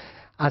hills,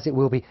 as it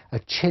will be a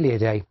chillier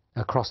day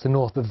across the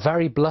north, but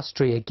very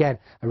blustery again.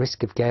 A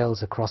risk of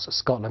gales across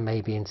Scotland,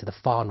 maybe into the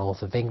far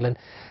north of England.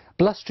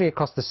 Blustery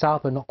across the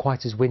south, but not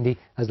quite as windy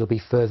as it'll be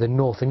further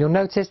north. And you'll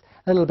notice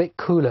a little bit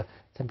cooler,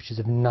 temperatures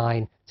of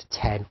 9 to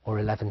 10 or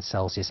 11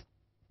 Celsius.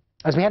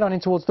 As we head on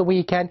in towards the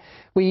weekend,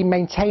 we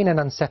maintain an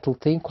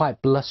unsettled theme,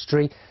 quite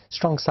blustery,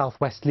 strong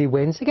southwesterly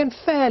winds. Again,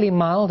 fairly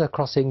mild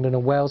across England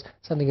and Wales,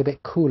 something a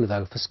bit cooler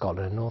though for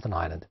Scotland and Northern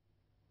Ireland.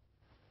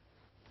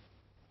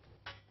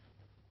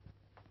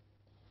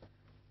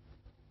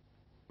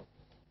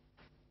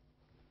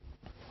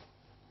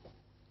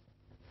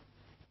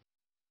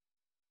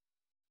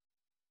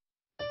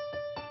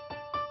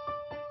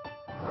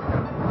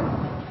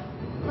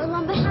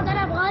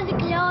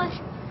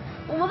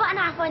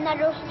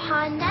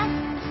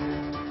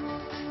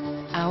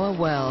 Our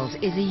World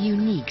is a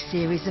unique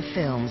series of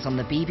films on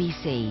the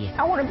BBC.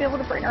 I want to be able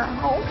to bring her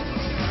home.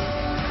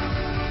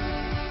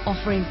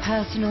 Offering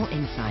personal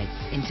insights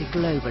into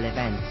global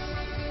events.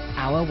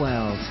 Our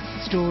World,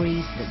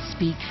 stories that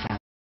speak for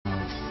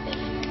themselves.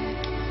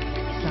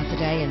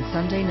 Saturday and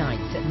Sunday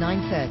nights at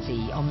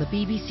 9:30 on the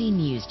BBC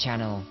News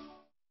Channel.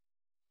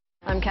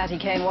 I'm Catty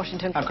Kane,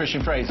 Washington. I'm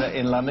Christian Fraser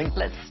in London.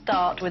 Let's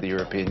start with the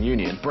European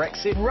Union,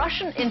 Brexit,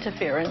 Russian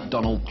interference,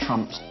 Donald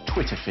Trump's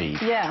Twitter feed.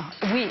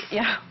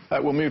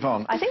 We'll move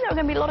on. I think there are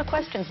going to be a lot of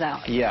questions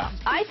now. Yeah.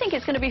 I think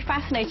it's going to be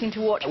fascinating to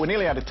watch. We're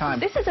nearly out of time.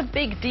 This is a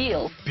big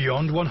deal.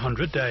 Beyond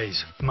 100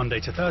 Days, Monday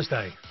to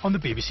Thursday on the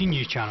BBC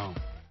News Channel.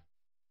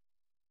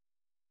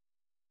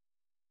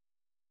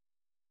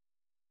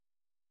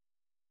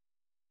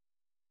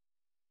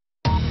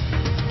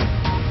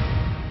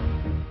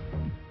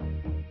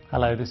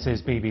 Hello, this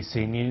is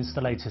BBC News,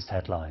 the latest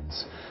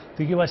headlines.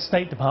 The US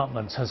State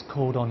Department has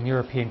called on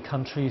European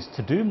countries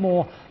to do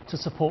more to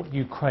support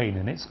Ukraine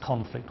in its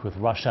conflict with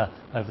Russia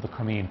over the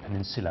Crimean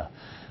Peninsula.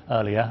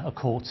 Earlier, a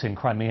court in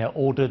Crimea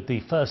ordered the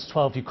first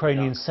 12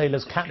 Ukrainian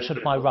sailors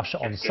captured by Russia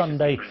on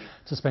Sunday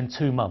to spend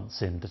 2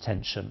 months in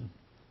detention.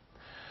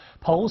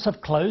 Polls have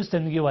closed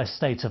in the US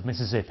state of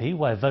Mississippi,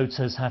 where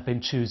voters have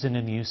been choosing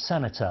a new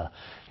senator.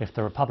 If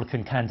the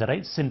Republican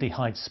candidate, Cindy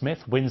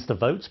Hyde-Smith, wins the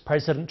vote,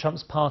 President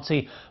Trump's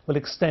party will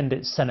extend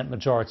its Senate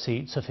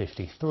majority to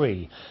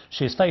 53.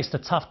 She has faced a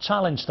tough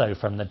challenge, though,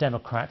 from the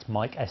Democrat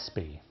Mike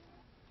Espy.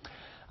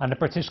 And the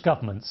British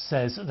government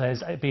says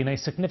there's been a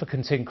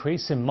significant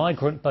increase in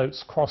migrant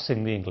boats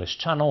crossing the English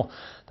Channel.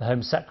 The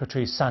Home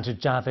Secretary Sajid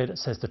Javid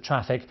says the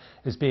traffic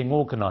is being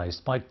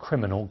organised by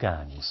criminal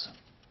gangs.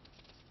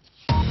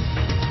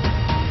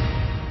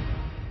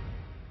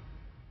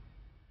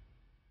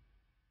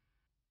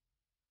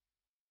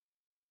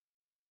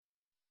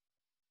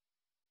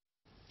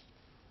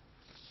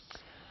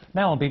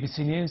 Now on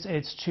BBC News,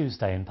 it's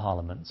Tuesday in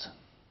Parliament.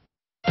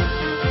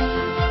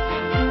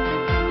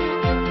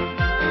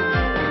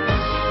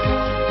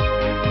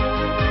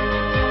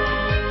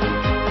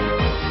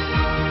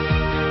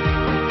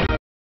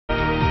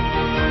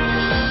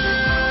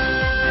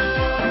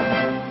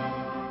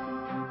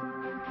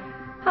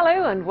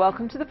 Hello and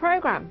welcome to the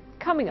programme.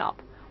 Coming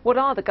up, what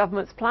are the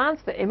government's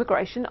plans for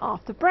immigration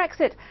after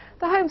Brexit?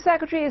 The Home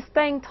Secretary is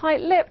staying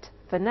tight-lipped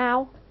for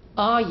now.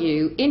 Are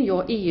you, in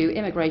your EU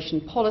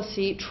immigration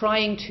policy,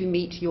 trying to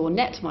meet your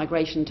net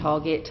migration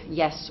target,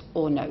 yes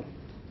or no?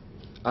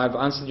 I've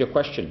answered your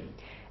question.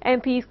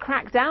 MPs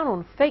crack down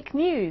on fake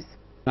news.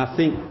 I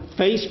think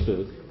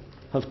Facebook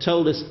have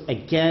told us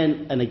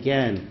again and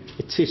again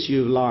a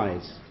tissue of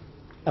lies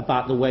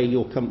about the way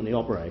your company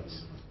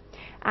operates.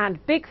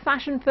 And big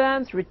fashion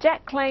firms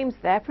reject claims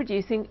they're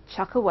producing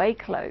chuck-away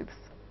clothes.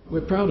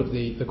 We're proud of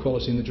the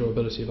quality and the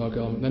durability of our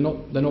garment.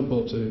 They're not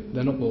bought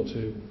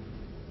to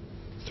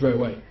throw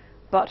away.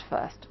 But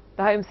first,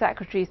 the Home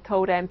Secretary's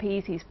told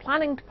MPs he's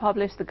planning to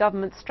publish the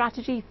government's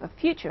strategy for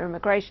future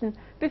immigration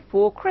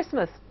before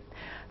Christmas.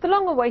 The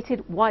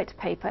long-awaited white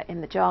paper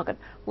in the jargon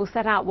will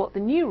set out what the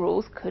new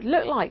rules could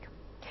look like.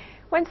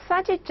 When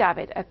Sajid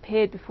Javid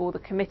appeared before the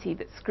committee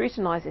that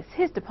scrutinises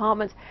his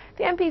department,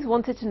 the MPs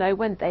wanted to know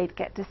when they'd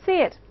get to see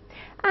it.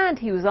 And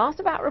he was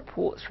asked about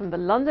reports from the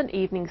London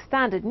Evening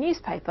Standard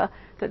newspaper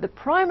that the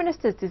Prime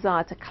Minister's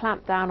desire to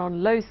clamp down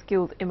on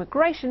low-skilled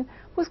immigration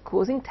was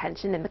causing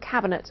tension in the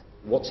Cabinet.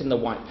 What's in the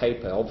white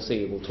paper,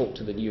 obviously it will talk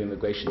to the new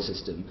immigration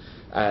system,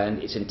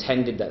 and it's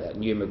intended that that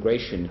new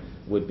immigration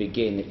would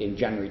begin in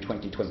January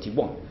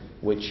 2021.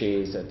 Which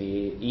is at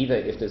either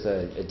if there's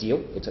a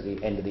deal, it's at the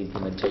end of the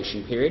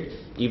implementation period.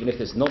 Even if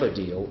there's not a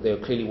deal, there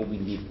clearly will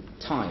be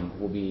time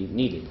will be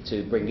needed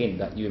to bring in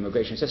that new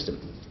immigration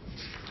system.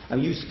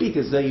 And you speak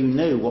as though you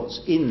know what's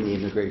in the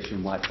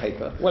immigration white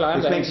paper, well,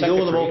 which makes it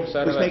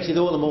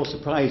all the more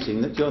surprising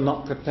that you're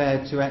not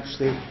prepared to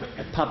actually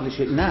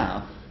publish it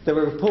now. There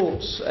were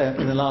reports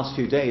in the last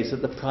few days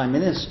that the Prime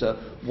Minister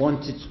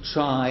wanted to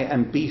try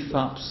and beef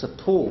up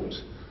support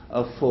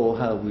for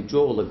her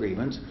withdrawal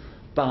agreement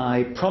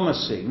by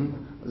promising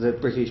the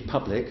British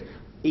public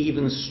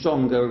even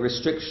stronger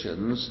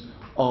restrictions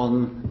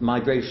on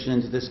migration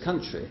into this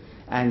country.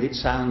 And it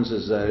sounds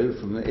as though,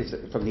 from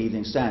the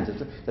Evening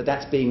Standard, that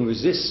that's being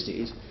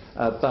resisted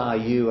by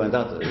you and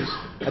others.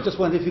 I just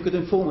wonder if you could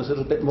inform us a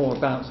little bit more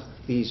about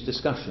these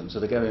discussions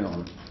that are going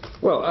on.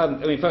 Well, I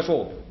mean, first of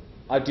all,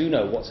 I do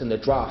know what's in the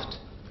draft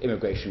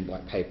immigration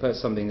white paper,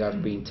 something that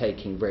I've been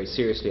taking very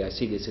seriously. I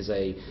see this as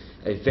a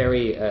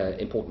very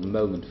important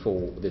moment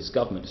for this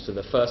government. So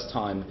the first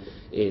time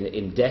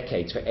in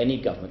decades for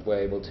any government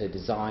we're able to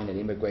design an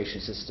immigration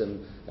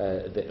system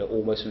that are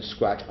almost from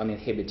scratch,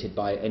 uninhibited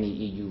by any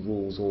EU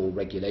rules or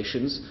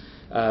regulations.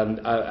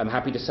 I'm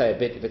happy to say a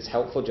bit, if it's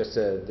helpful, just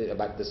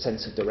about the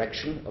sense of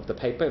direction of the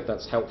paper, if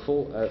that's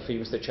helpful for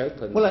you, Mr.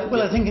 Chope. Well,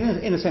 I think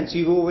in a sense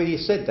you've already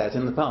said that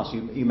in the past.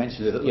 You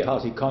mentioned it at the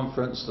party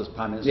conference, the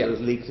Prime Minister has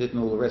leaked it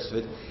and all the rest of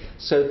it.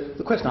 So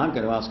the question I'm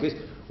going to ask is,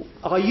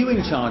 are you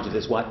in charge of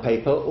this white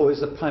paper, or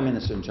is the Prime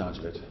Minister in charge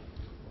of it?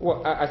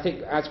 Well, I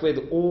think, as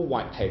with all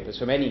white papers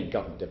from any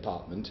government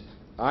department,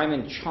 I'm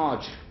in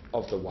charge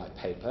of the white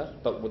paper,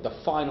 but with the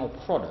final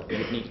product, we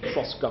would need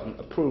cross-government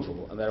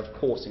approval, and that, of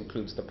course,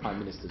 includes the Prime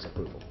Minister's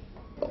approval.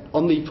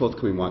 On the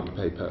forthcoming white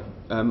paper,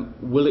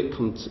 will it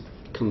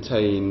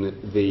contain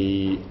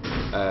the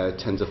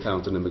tens of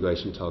thousands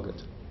immigration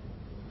target?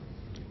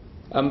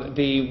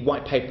 The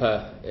white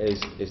paper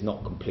is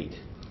not complete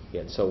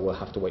yet, so we'll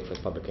have to wait for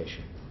its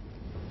publication.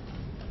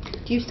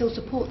 Do you still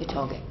support the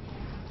target?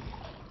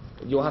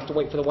 You'll have to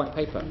wait for the white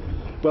paper.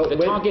 Well, the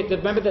target.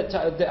 Remember that.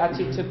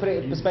 Actually, to put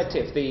it in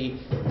perspective,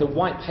 the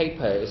white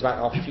paper is about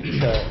our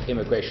future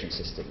immigration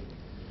system.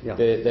 Yeah.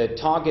 The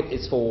target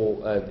is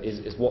for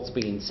is what's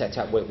being set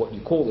out. What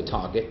you call the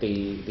target,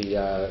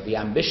 the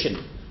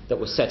ambition that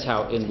was set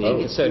out in the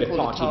Conservative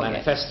Party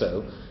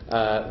manifesto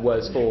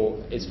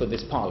is for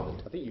this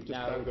Parliament.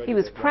 He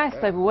was pressed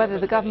over whether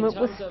the government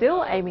was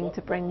still aiming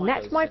to bring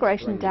net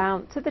migration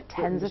down to the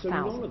tens of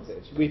thousands.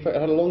 We've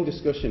had a long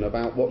discussion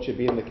about what should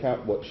be in the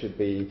cap, what should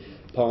be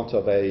part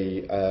of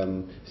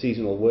a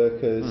seasonal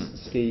workers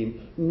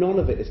scheme. None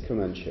of it is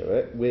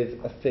commensurate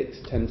with a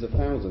fixed tens of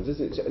thousands,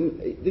 isn't it?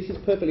 And this is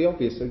perfectly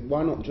obvious, so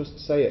why not just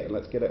say it and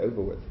let's get it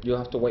over with? You'll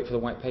have to wait for the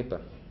white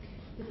paper.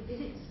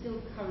 Is it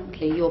still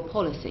currently your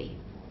policy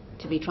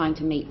to be trying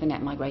to meet the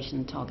net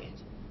migration target?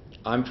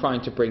 I'm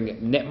trying to bring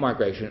net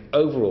migration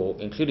overall,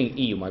 including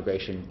EU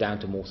migration, down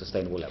to more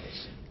sustainable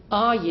levels.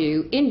 Are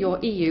you, in your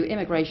EU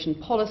immigration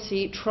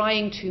policy,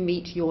 trying to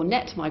meet your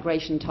net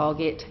migration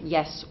target,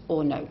 yes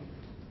or no?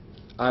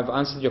 I've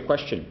answered your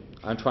question.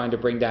 I'm trying to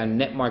bring down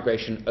net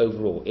migration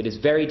overall. It is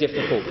very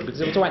difficult,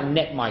 because if we're talking about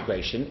net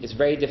migration, it's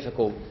very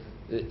difficult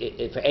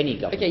for any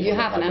government. Okay, you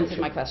haven't answered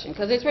my question,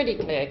 because it's really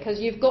clear, because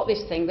you've got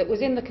this thing that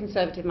was in the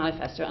Conservative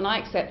manifesto, and I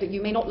accept that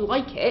you may not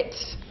like it,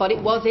 but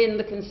it was in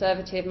the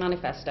Conservative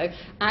manifesto,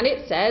 and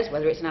it says,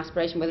 whether it's an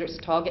aspiration, whether it's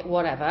a target,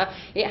 whatever,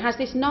 it has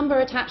this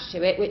number attached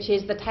to it, which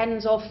is the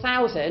tens of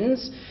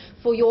thousands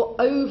for your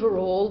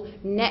overall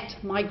net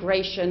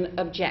migration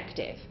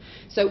objective.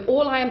 So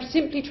all I am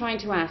simply trying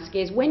to ask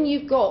is, when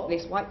you've got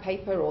this white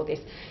paper or this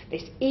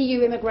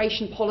EU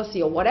immigration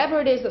policy or whatever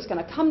it is that's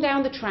going to come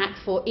down the track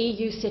for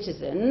EU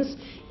citizens,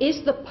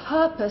 is the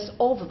purpose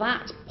of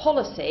that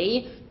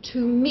policy to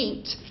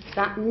meet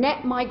that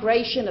net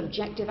migration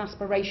objective,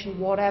 aspiration,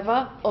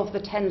 whatever, of the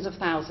tens of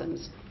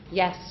thousands?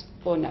 Yes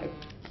or no?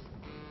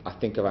 I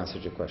think I've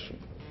answered your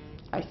question.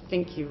 I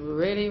think you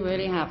really,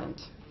 really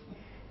haven't.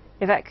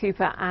 Yvette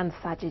Cooper and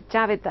Sajid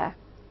Javid there.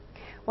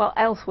 Well,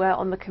 elsewhere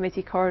on the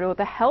committee corridor,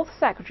 the Health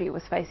Secretary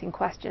was facing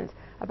questions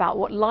about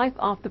what life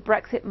after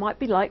Brexit might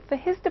be like for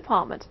his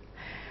department.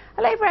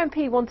 A Labour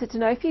MP wanted to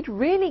know if he'd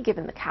really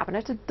given the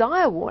Cabinet a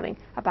dire warning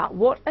about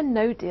what a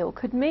no deal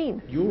could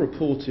mean. You're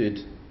reported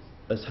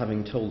as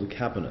having told the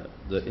Cabinet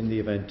that in the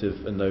event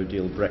of a no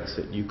deal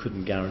Brexit you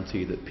couldn't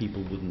guarantee that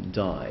people wouldn't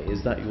die.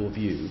 Is that your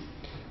view?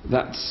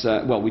 That's,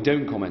 well, we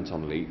don't comment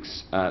on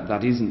leaks.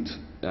 That isn't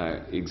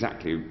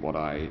exactly what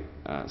I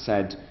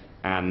said,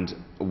 and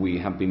we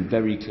have been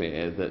very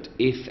clear that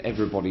if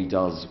everybody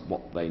does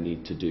what they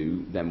need to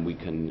do, then we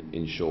can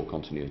ensure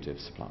continuity of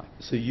supply.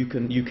 So you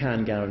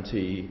can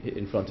guarantee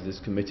in front of this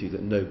committee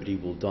that nobody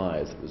will die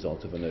as a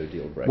result of a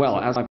no-deal Brexit? Well,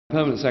 as my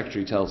Permanent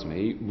Secretary tells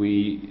me,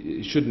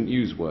 we shouldn't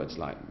use words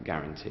like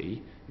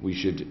guarantee. We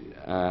should,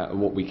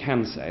 what we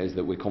can say is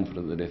that we're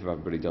confident that if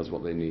everybody does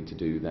what they need to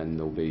do, then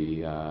there'll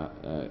be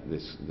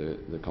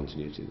the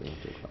continuity that I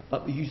talk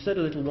about. You said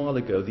a little while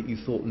ago that you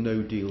thought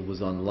no deal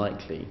was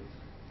unlikely,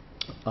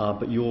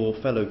 but your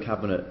fellow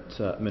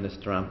Cabinet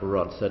Minister Amber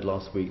Rudd said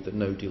last week that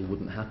no deal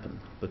wouldn't happen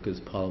because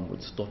Parliament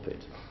would stop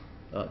it.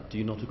 Do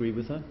you not agree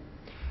with that?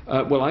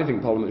 Well, I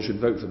think Parliament should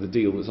vote for the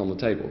deal that's on the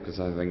table, because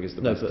I think it's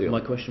the best deal. No,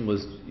 but my question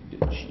was,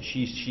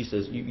 she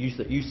says,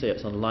 you say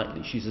it's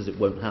unlikely, she says it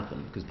won't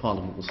happen because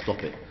Parliament will stop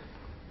it.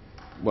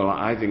 Well,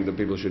 I think that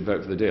people should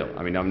vote for the deal.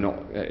 I mean, I'm not,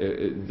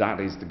 that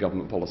is the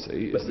government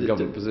policy, it's the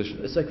government position.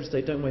 Secretary of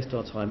State, don't waste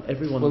our time.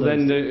 Everyone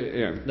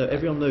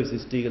everyone knows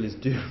this deal is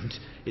doomed,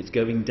 it's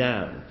going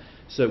down.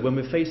 So when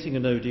we're facing a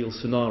no-deal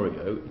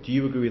scenario, do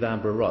you agree with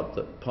Amber Rudd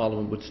that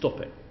Parliament would stop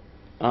it?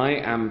 I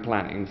am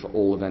planning for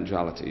all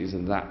eventualities,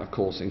 and that, of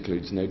course,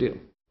 includes no deal.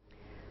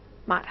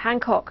 Matt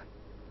Hancock.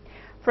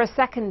 For a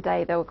second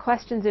day, there were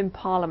questions in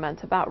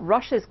Parliament about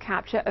Russia's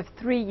capture of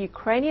 3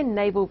 Ukrainian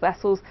naval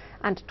vessels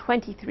and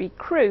 23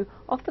 crew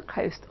off the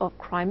coast of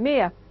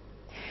Crimea.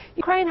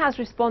 Ukraine has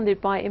responded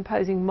by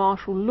imposing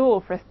martial law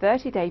for a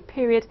 30-day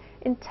period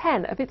in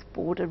 10 of its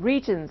border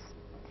regions.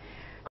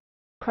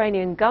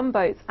 Ukrainian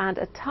gunboats and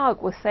a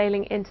tug were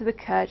sailing into the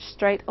Kerch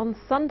Strait on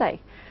Sunday.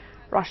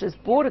 Russia's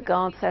border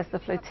guard says the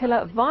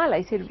flotilla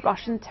violated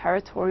Russian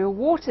territorial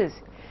waters.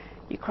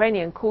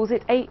 Ukrainian calls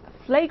it a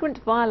flagrant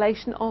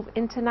violation of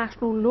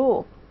international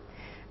law.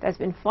 There's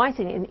been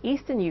fighting in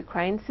eastern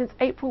Ukraine since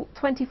April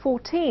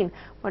 2014,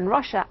 when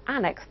Russia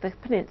annexed the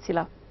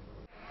peninsula.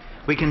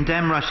 We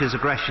condemn Russia's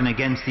aggression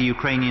against the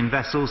Ukrainian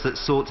vessels that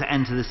sought to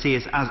enter the Sea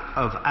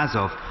of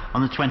Azov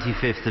on the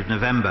 25th of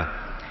November.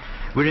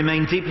 We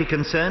remain deeply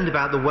concerned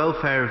about the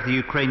welfare of the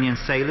Ukrainian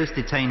sailors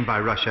detained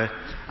by Russia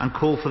and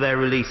call for their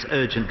release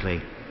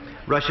urgently.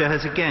 Russia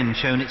has again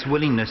shown its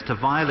willingness to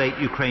violate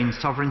Ukraine's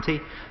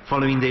sovereignty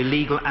following the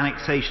illegal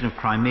annexation of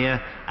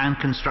Crimea and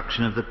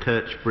construction of the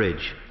Kerch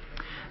Bridge.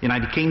 The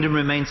United Kingdom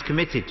remains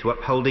committed to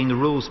upholding the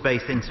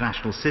rules-based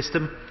international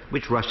system,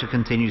 which Russia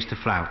continues to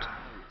flout.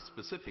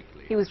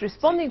 He was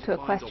responding to a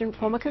question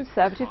from a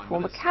Conservative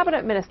former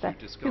Cabinet Minister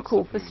who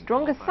called for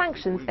stronger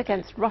sanctions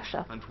against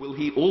Russia. And will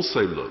he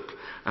also look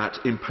at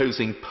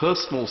imposing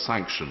personal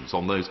sanctions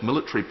on those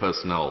military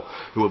personnel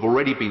who have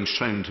already been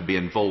shown to be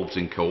involved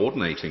in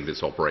coordinating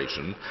this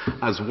operation,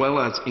 as well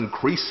as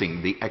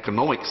increasing the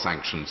economic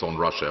sanctions on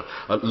Russia,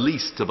 at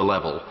least to the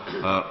level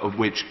of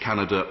which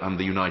Canada and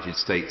the United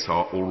States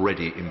are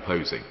already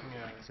imposing?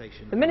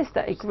 The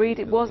Minister agreed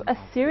it was a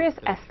serious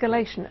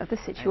escalation of the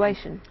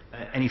situation.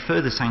 Any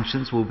further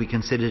sanctions will be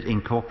considered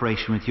in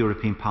cooperation with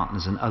European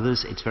partners and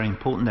others. It's very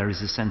important there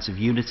is a sense of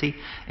unity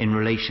in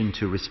relation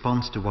to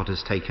response to what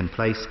has taken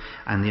place,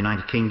 and the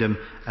United Kingdom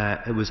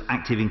was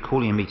active in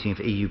calling a meeting of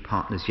EU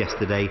partners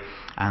yesterday,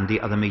 and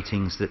the other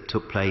meetings that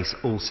took place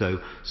also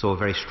saw a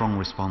very strong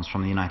response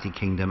from the United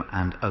Kingdom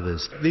and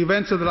others. The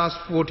events of the last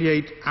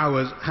 48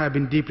 hours have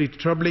been deeply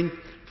troubling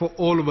for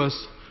all of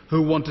us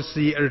who want to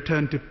see a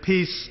return to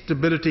peace,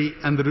 stability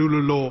and the rule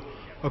of law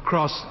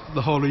across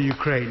the whole of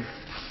Ukraine.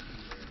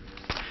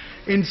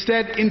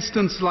 Instead,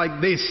 incidents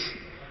like this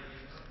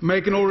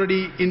make an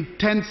already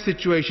intense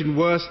situation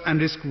worse and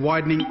risk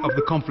widening of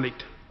the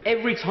conflict.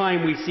 Every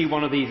time we see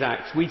one of these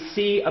acts, we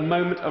see a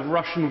moment of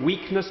Russian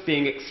weakness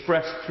being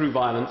expressed through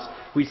violence.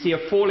 We see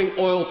a falling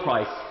oil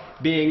price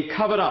being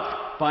covered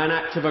up by an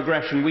act of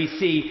aggression. We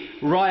see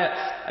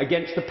riots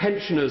against the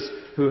pensioners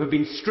who have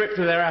been stripped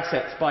of their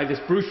assets by this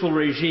brutal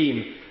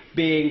regime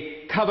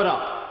being covered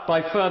up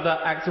by further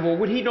acts of war.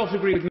 Would he not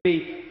agree with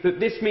me that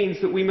this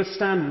means that we must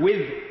stand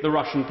with the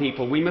Russian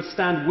people, we must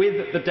stand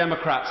with the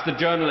Democrats, the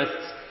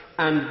journalists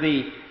and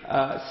the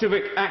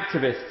civic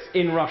activists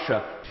in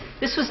Russia.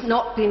 This has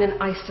not been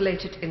an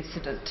isolated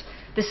incident.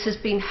 This has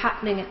been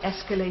happening and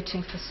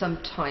escalating for some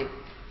time.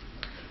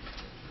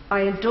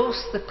 I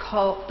endorse the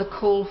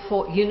call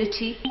for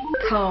unity,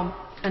 calm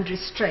and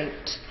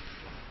restraint.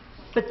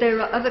 But there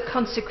are other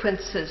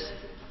consequences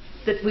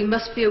that we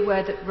must be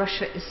aware that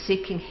Russia is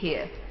seeking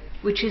here,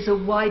 which is a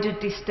wider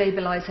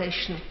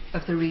destabilisation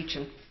of the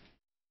region.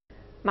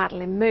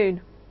 Madeleine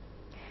Moon.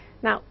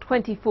 Now,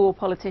 24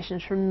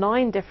 politicians from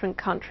 9 different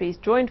countries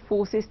joined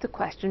forces to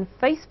question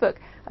Facebook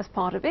as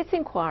part of its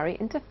inquiry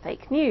into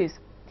fake news.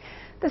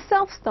 The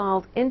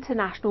self-styled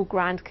International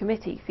Grand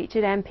Committee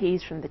featured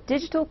MPs from the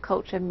Digital,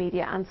 Culture,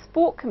 Media and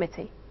Sport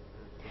Committee.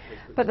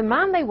 But the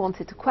man they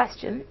wanted to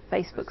question,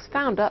 Facebook's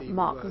founder,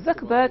 Mark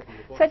Zuckerberg,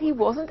 said he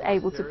wasn't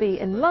able to be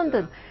in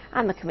London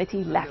and the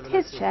committee left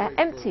his chair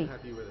empty.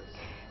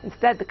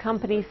 Instead, the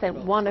company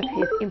sent one of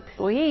his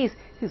employees,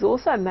 who's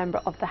also a member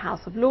of the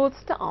House of Lords,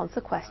 to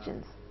answer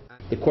questions.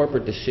 The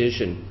corporate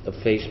decision of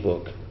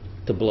Facebook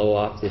to blow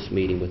off this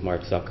meeting with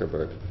Mark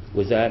Zuckerberg,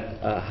 was that,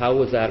 how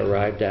was that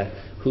arrived at?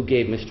 Who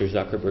gave Mr.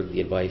 Zuckerberg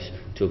the advice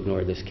to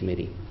ignore this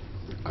committee?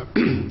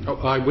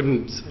 I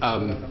wouldn't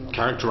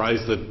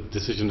characterize the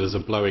decision as a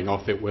blowing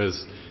off. It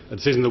was a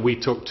decision that we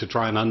took to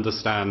try and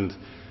understand.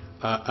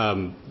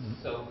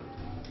 So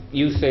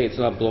you say it's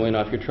not blowing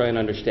off. You're trying to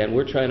understand.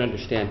 We're trying to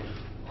understand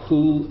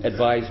who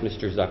advised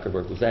Mr.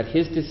 Zuckerberg. Was that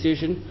his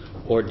decision,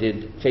 or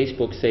did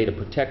Facebook say to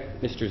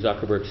protect Mr.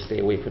 Zuckerberg, stay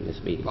away from this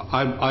meeting?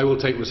 I will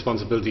take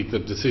responsibility for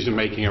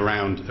decision-making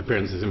around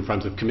appearances in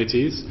front of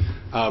committees.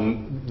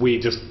 We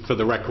just, for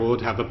the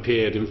record, have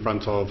appeared in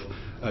front of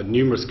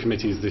numerous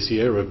committees this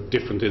year of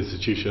different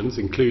institutions,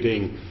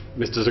 including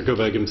Mr.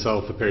 Zuckerberg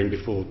himself appearing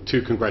before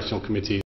 2 congressional committees.